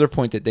that's the other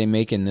point that they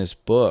make in this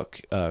book,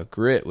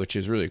 Grit, which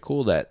is really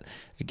cool. That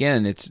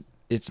again, it's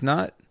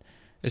not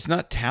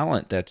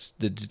talent that's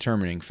the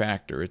determining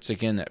factor. It's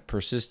again that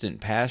persistent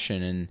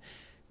passion and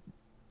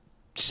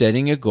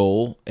setting a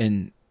goal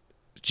and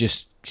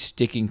just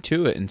sticking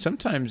to it. And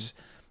sometimes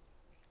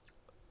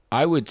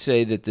I would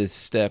say that the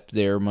step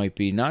there might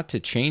be not to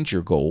change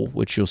your goal,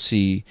 which you'll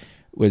see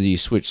whether you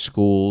switch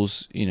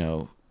schools,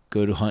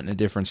 go to hunt in a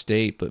different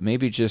state, but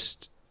maybe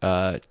just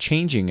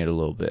changing it a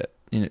little bit.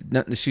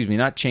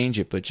 Not change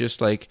it, but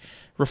just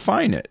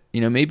refine it.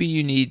 Maybe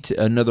you need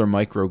another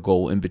micro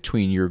goal in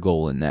between your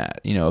goal and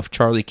that. If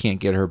Charlie can't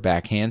get her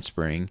back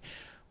handspring,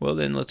 well,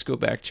 then let's go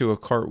back to a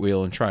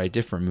cartwheel and try a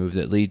different move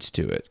that leads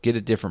to it. Get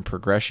a different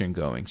progression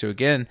going. So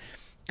again,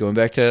 going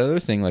back to the other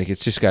thing,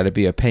 it's just got to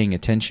be a paying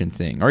attention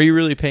thing. Are you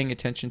really paying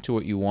attention to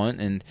what you want?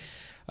 And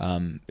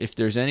if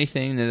there's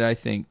anything that I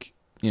think,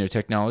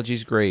 technology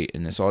is great,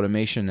 and this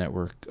automation that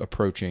we're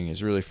approaching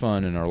is really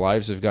fun, and our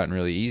lives have gotten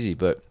really easy,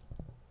 but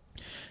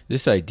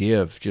this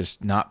idea of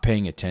just not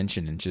paying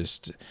attention and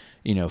just,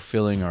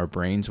 filling our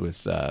brains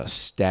with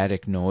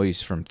static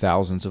noise from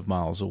thousands of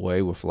miles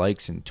away with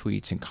likes and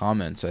tweets and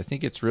comments, I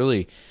think it's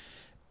really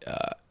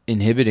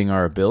inhibiting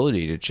our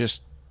ability to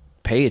just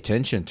pay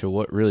attention to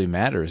what really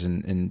matters,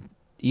 and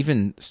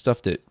even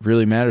stuff that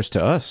really matters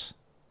to us.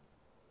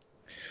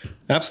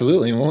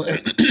 Absolutely. Well,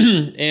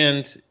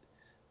 and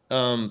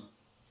oh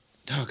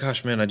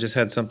gosh, man, I just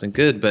had something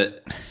good,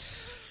 but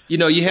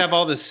you have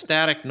all this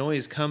static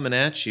noise coming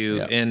at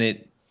you, and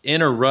it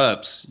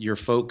interrupts your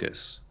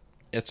focus.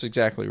 That's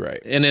exactly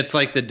right. And it's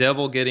like the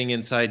devil getting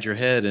inside your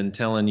head and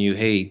telling you,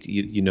 hey,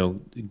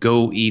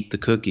 go eat the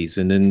cookies.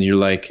 And then you're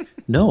like,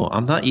 no,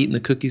 I'm not eating the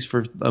cookies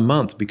for a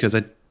month because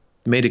I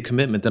made a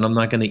commitment that I'm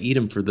not going to eat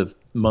them for the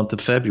month of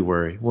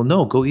February. Well,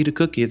 no, go eat a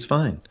cookie. It's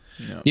fine.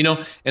 Yeah.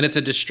 And it's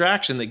a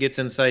distraction that gets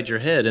inside your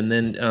head, and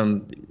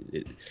then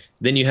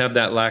then you have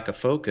that lack of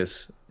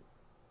focus.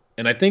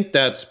 And I think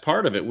that's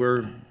part of it.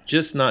 We're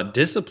just not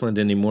disciplined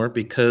anymore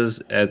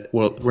because,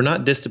 we're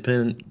not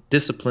disciplined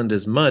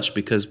as much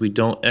because we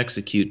don't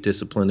execute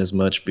discipline as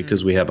much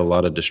because we have a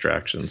lot of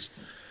distractions.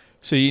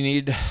 So you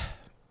need,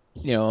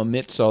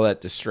 amidst all that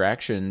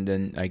distraction,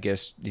 then I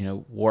guess,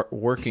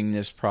 working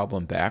this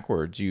problem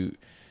backwards, you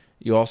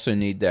also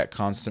need that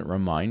constant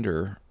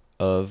reminder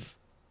of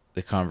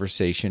the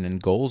conversation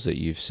and goals that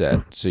you've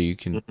set so you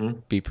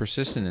can be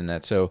persistent in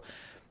that. So,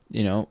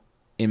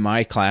 in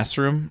my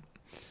classroom,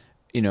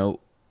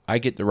 I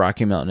get the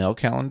Rocky Mountain Elk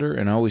calendar,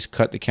 and I always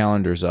cut the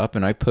calendars up,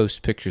 and I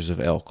post pictures of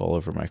elk all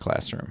over my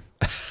classroom.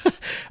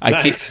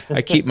 I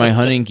keep my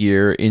hunting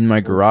gear in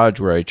my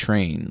garage where I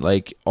train.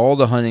 Like, all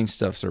the hunting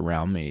stuff's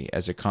around me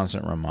as a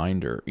constant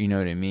reminder. You know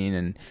what I mean?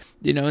 And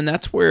and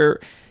that's where,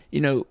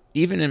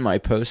 even in my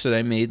post that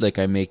I made, like,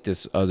 I make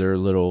this other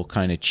little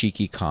kind of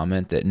cheeky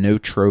comment that no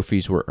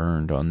trophies were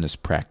earned on this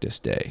practice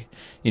day,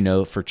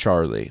 for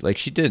Charlie. Like,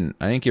 she didn't.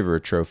 I didn't give her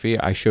a trophy.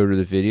 I showed her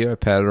the video. I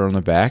patted her on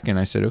the back, and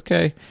I said,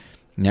 okay,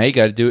 now you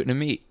got to do it in a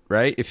meet,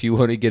 right? If you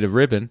want to get a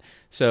ribbon.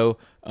 So,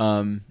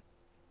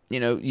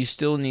 you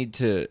still need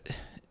to...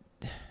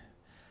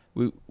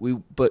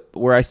 But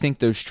where I think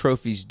those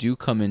trophies do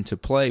come into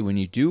play when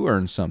you do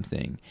earn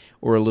something,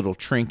 or a little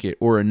trinket,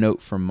 or a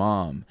note from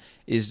mom,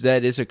 is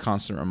a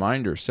constant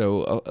reminder.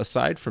 So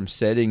aside from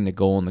setting the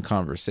goal in the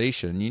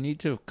conversation, you need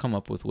to come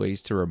up with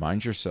ways to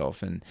remind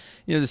yourself. And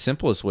the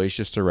simplest way is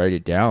just to write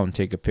it down,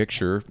 take a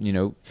picture.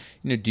 Do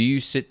you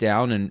sit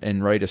down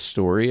and write a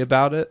story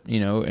about it?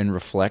 And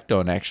reflect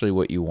on actually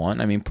what you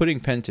want. I mean, putting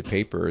pen to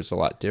paper is a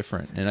lot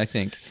different. And I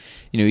think,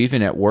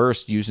 even at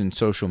worst, using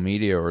social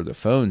media or the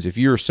phones, if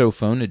you're so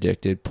phone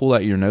addicted, pull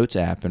out your notes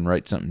app and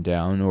write something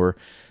down, or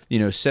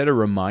set a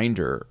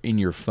reminder in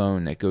your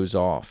phone that goes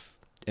off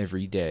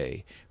every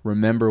day.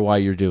 Remember why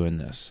you're doing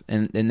this,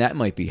 and that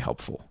might be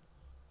helpful.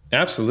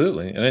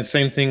 Absolutely. And it's the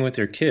same thing with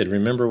your kid.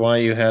 Remember why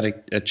you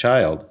had a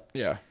child.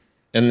 Yeah.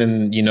 And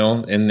then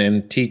and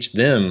then teach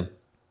them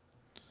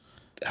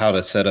how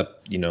to set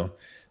up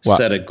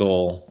set a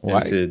goal.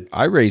 Well,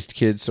 I raised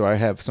kids, so I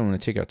have someone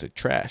to take out the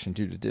trash and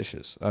do the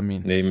dishes. I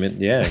mean,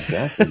 yeah,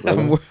 exactly.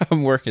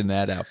 I'm working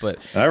that out. But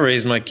I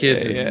raised my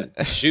kids.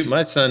 Shoot,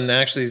 my son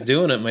actually is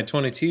doing it. My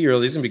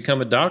 22-year-old, he's gonna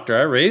become a doctor.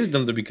 I raised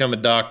him to become a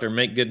doctor,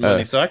 make good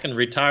money, so I can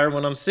retire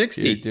when I'm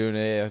 60. You're doing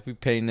it. I'll be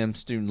paying them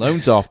student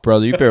loans off,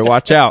 brother. You better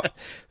watch out.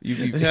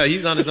 Yeah,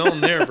 he's on his own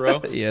there,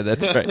 bro. Yeah,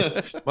 that's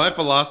right. My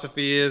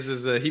philosophy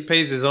is he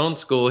pays his own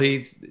school.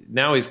 He's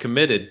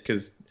committed,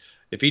 because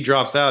if he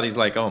drops out, he's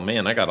like, oh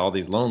man, I got all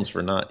these loans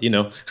for not,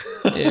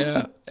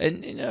 Yeah.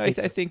 And, I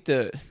think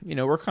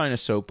we're kind of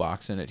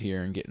soapboxing it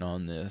here and getting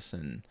on this,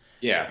 and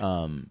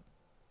yeah.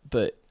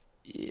 But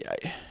yeah,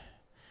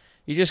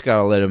 you just got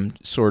to let them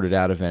sort it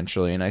out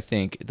eventually. And I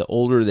think the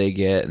older they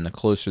get and the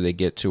closer they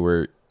get to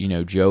where,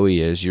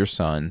 Joey is, your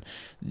son,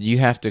 you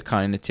have to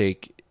kind of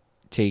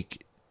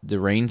take the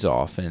reins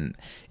off. And,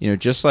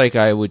 just like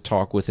I would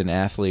talk with an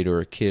athlete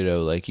or a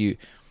kiddo, like you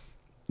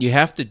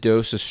have to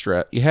dose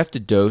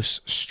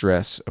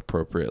stress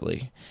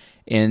appropriately.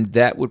 And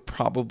that would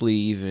probably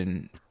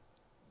even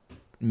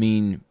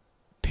mean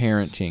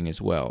parenting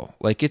as well.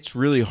 Like, it's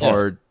really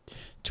hard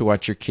to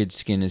watch your kid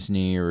skin his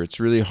knee, or it's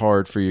really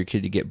hard for your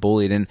kid to get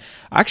bullied. And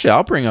actually,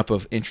 I'll bring up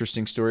an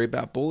interesting story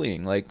about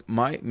bullying. Like,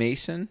 my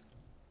Mason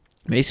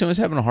was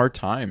having a hard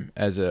time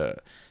as a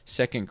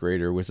second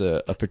grader with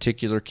a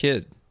particular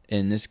kid.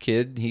 And this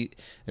kid,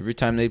 every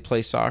time they'd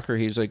play soccer,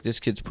 he was like,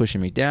 this kid's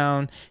pushing me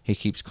down. He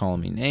keeps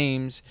calling me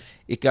names.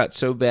 It got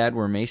so bad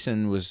where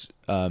Mason's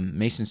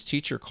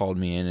teacher called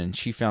me in, and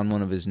she found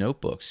one of his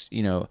notebooks.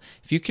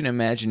 If you can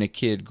imagine a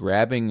kid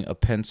grabbing a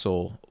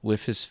pencil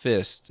with his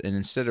fist, and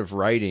instead of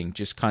writing,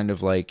 just kind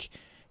of like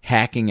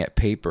hacking at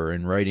paper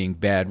and writing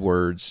bad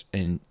words,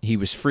 and he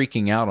was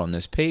freaking out on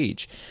this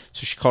page.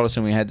 So she called us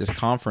and we had this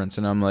conference,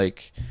 and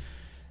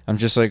I'm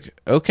just like,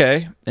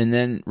 okay. And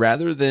then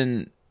rather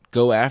than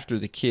go after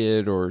the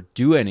kid or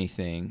do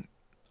anything,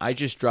 I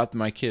just dropped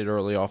my kid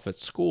early off at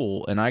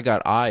school, and I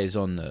got eyes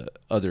on the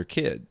other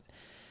kid.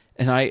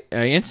 And I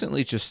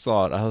instantly just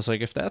thought, I was like,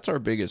 if that's our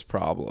biggest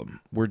problem,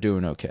 we're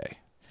doing okay.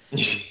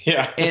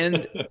 Yeah.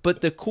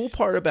 But the cool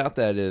part about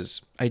that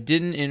is I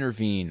didn't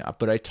intervene,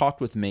 but I talked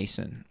with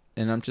Mason,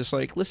 and I'm just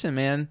like, listen,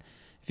 man,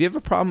 if you have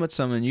a problem with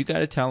someone, you got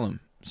to tell him.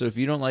 So if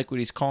you don't like what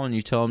he's calling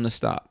you, tell him to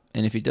stop.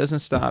 And if he doesn't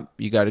stop,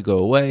 you got to go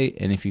away.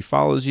 And if he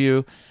follows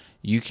you,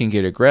 you can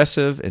get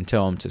aggressive and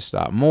tell him to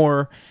stop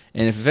more.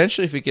 And if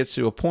it gets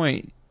to a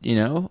point,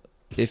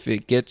 if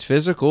it gets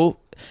physical,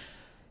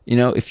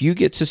 if you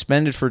get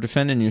suspended for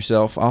defending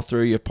yourself, I'll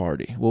throw you a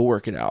party. We'll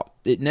work it out.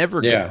 It never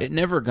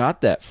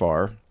got that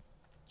far.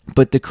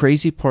 But the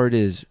crazy part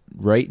is,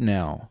 right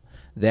now,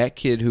 that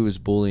kid who was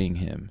bullying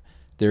him,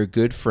 they're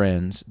good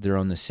friends. They're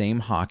on the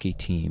same hockey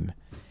team,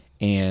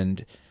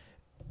 and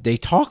they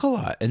talk a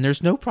lot, and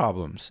there's no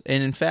problems.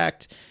 And in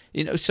fact,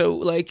 so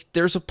like,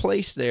 there's a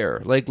place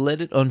there. Like,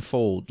 let it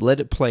unfold, let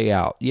it play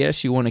out.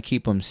 Yes, you want to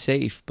keep them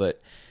safe,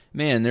 but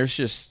man, the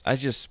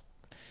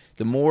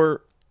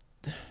more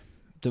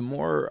the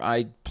more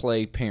I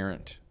play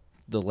parent,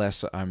 the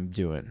less I'm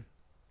doing.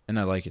 And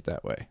I like it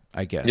that way,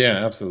 I guess.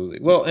 Yeah, absolutely.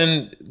 Well,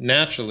 and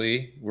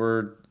naturally,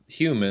 we're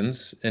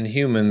humans, and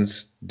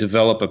humans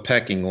develop a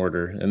pecking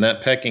order, and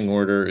that pecking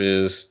order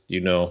is,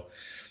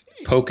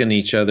 poking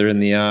each other in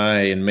the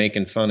eye and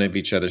making fun of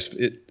each other.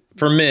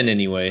 For men,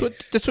 anyway.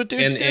 That's what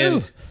dudes do.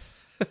 And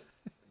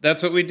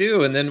that's what we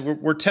do. And then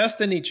we're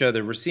testing each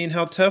other. We're seeing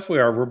how tough we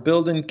are. We're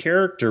building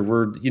character.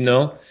 We're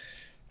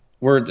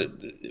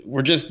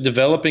just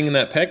developing in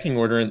that pecking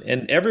order,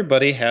 and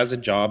everybody has a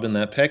job in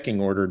that pecking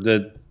order.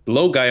 The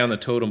low guy on the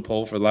totem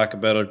pole, for lack of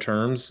better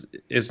terms,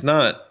 is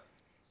not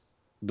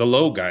the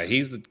low guy.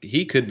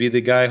 He could be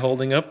the guy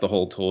holding up the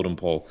whole totem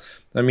pole.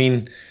 I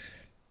mean,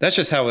 that's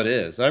just how it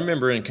is. I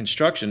remember in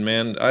construction,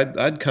 man,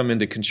 I'd come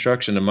into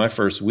construction in my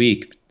first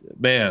week.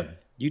 Man,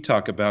 you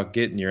talk about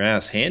getting your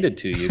ass handed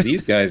to you.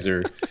 These guys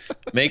are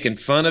making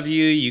fun of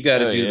you. You got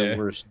to do the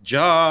worst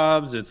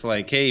jobs. It's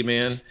like, hey,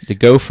 man, the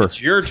gopher.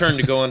 It's your turn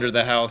to go under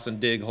the house and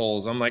dig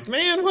holes. I'm like,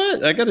 man,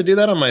 what? I got to do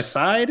that on my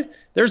side?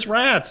 There's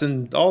rats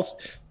and all.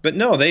 But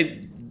no,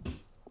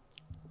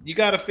 you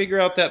got to figure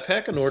out that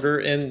pecking order,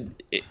 and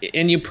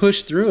you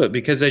push through it,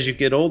 because as you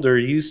get older,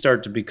 you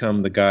start to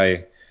become the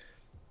guy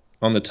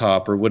on the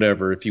top, or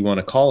whatever, if you want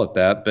to call it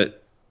that.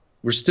 But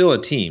we're still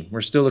a team.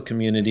 We're still a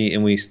community,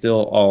 and we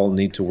still all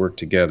need to work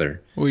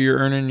together. Well, you're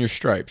earning your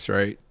stripes,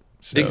 right?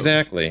 So.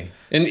 Exactly.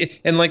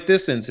 And like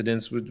this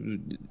incident,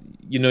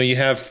 you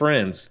have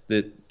friends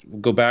that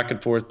go back and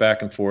forth,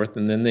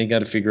 and then they got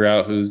to figure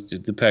out who's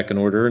the pecking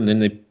order, and then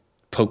they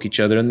poke each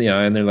other in the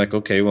eye, and they're like,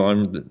 okay, well,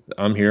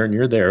 I'm here and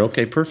you're there.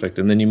 Okay, perfect.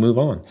 And then you move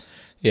on.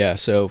 Yeah.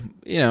 So,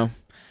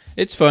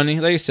 it's funny.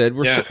 Like I said,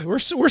 we're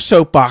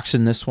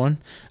soapboxing this one.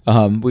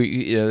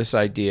 This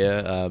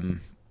idea,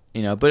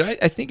 but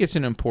I think it's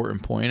an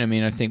important point. I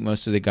mean, I think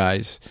most of the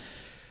guys,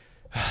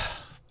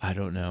 I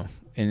don't know.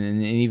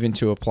 And even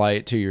to apply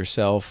it to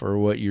yourself or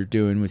what you're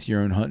doing with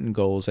your own hunting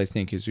goals, I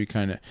think as we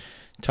kind of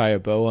tie a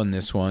bow on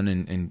this one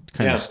and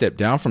kind of step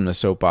down from the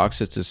soapbox,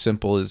 it's as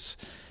simple as,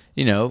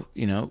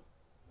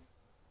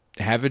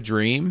 have a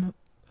dream,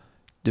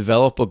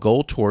 develop a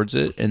goal towards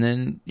it, and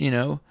then,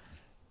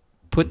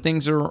 put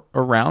things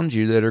around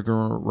you that are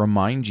going to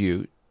remind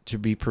you to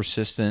be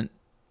persistent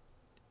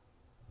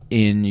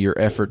in your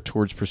effort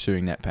towards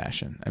pursuing that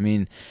passion. I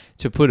mean,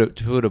 to put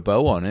a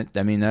bow on it,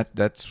 I mean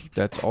that's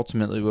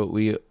ultimately what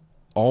we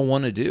all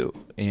want to do.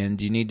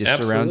 And you need to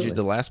surround you.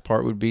 The last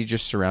part would be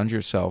just surround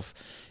yourself,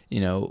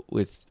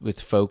 with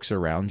folks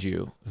around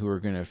you who are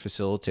going to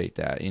facilitate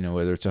that.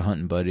 Whether it's a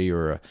hunting buddy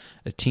or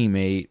a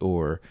teammate,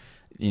 or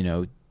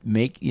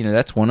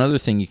that's one other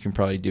thing you can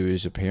probably do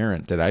as a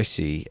parent that I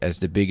see as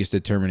the biggest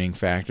determining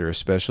factor,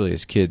 especially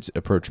as kids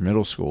approach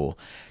middle school.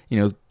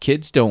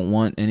 Kids don't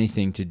want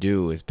anything to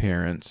do with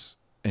parents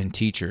and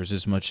teachers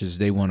as much as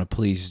they want to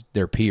please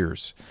their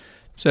peers.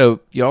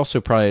 So you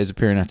also probably as a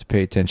parent have to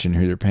pay attention to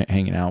who they're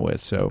hanging out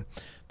with. So,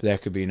 but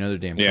that could be another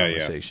damn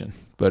conversation.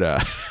 Yeah.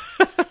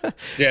 But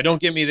yeah, don't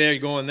get me there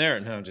going there.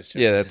 No, I'm just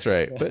joking. Yeah, that's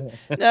right. But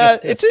no,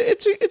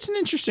 it's an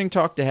interesting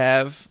talk to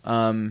have.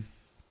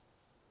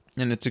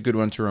 And it's a good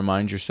one to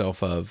remind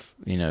yourself of,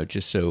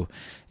 just so,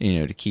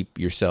 to keep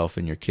yourself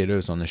and your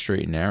kiddos on the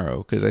straight and narrow.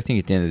 Because I think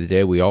at the end of the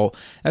day,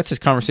 that's this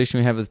conversation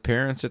we have with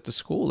parents at the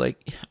school.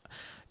 Like,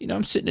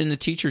 I'm sitting in the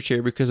teacher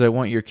chair because I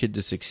want your kid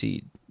to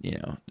succeed.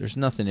 There's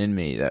nothing in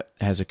me that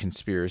has a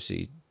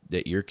conspiracy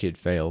that your kid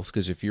fails.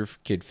 Because if your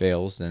kid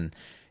fails, then,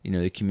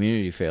 the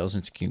community fails.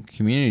 And if the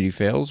community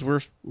fails,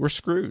 we're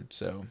screwed.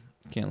 So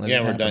can't let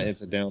it happen.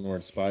 It's a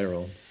downward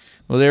spiral.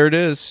 Well, there it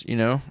is.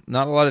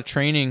 Not a lot of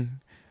training.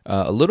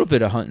 A little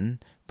bit of hunting,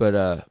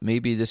 but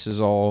maybe this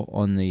is all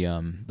on the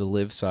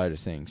live side of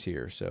things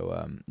here.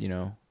 So,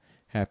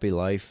 happy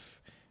life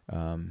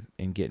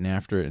and getting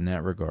after it in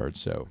that regard.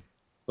 So,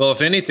 well,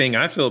 if anything,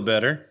 I feel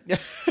better.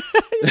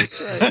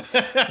 That's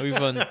right.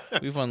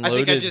 We've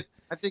unloaded.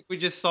 I think we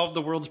just solved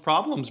the world's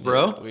problems,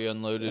 bro. Yeah, we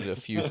unloaded a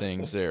few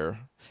things there.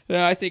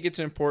 I think it's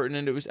important,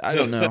 and it was. I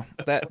don't know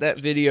that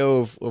video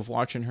of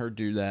watching her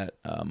do that.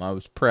 I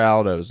was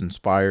proud. I was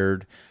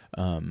inspired.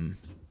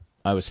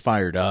 I was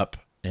fired up.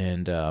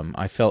 And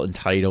I felt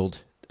entitled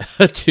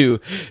to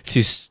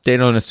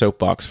stand on a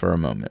soapbox for a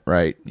moment,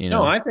 right?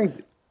 No, I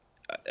think,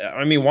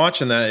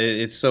 watching that,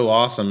 it's so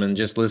awesome, and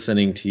just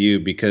listening to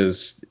you,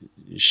 because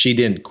she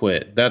didn't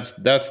quit. That's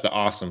the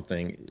awesome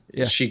thing.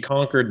 Yeah. She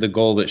conquered the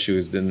goal that she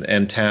was in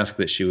and task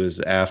that she was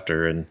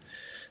after, and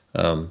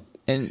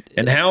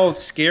how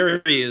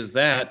scary is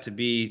that to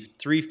be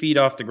 3 feet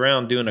off the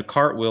ground doing a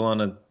cartwheel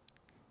on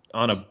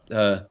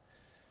a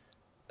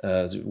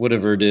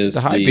whatever it is,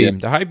 the high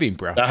beam,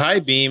 bro. The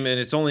high beam, and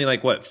it's only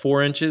like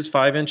 4 inches,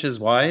 5 inches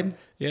wide.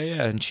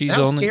 Yeah, and she's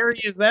how scary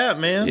is that,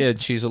 man? Yeah,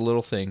 she's a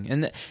little thing,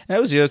 and that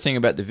was the other thing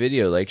about the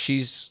video. Like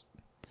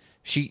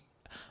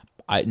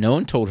no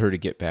one told her to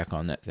get back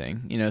on that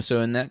thing, So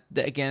and that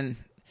again,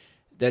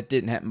 that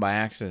didn't happen by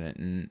accident,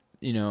 and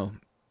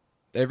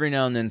every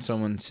now and then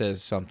someone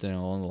says something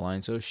along the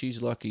lines, "Oh,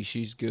 she's lucky,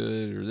 she's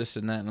good," or this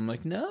and that, and I'm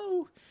like,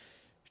 no.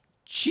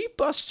 she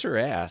busts her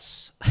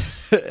ass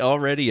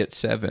already at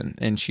 7,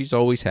 and she's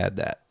always had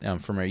that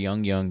from a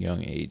young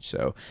age.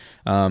 So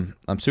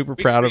I'm super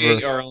proud of her. We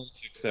create our own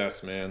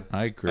success, man.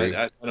 I agree.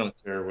 I don't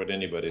care what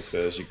anybody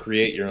says. You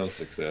create your own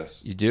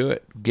success. You do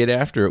it. Get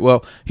after it.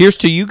 Well, here's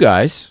to you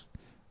guys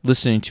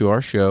listening to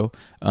our show.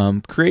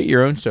 Create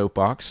your own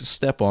soapbox,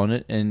 step on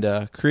it,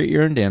 and create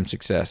your own damn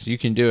success. You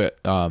can do it.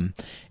 And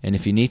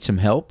if you need some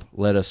help,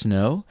 let us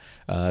know.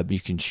 You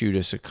can shoot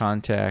us a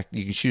contact.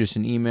 You can shoot us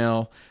an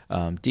email,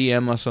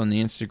 DM us on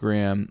the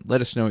Instagram.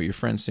 Let us know what your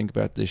friends think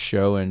about this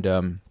show. And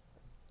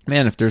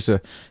man, if there's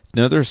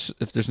another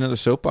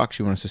soapbox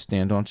you want us to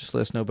stand on, just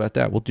let us know about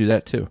that. We'll do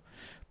that too.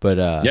 But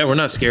yeah, we're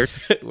not scared.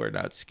 We're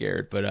not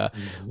scared. But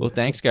well,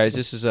 thanks, guys.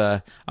 This is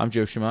I'm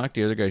Joe Schmuck.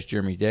 The other guy's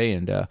Jeremy Day,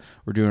 and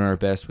we're doing our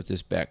best with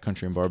this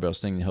backcountry and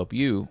barbells thing to help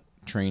you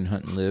train,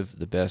 hunt, and live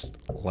the best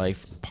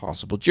life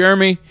possible.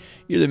 Jeremy,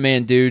 you're the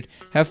man, dude.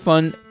 Have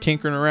fun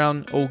tinkering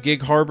around old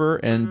Gig Harbor,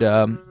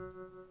 and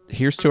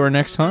here's to our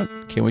next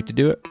hunt. Can't wait to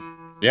do it.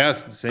 Yeah,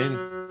 it's the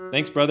same.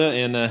 Thanks, brother,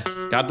 and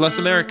God bless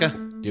America.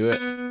 Do it.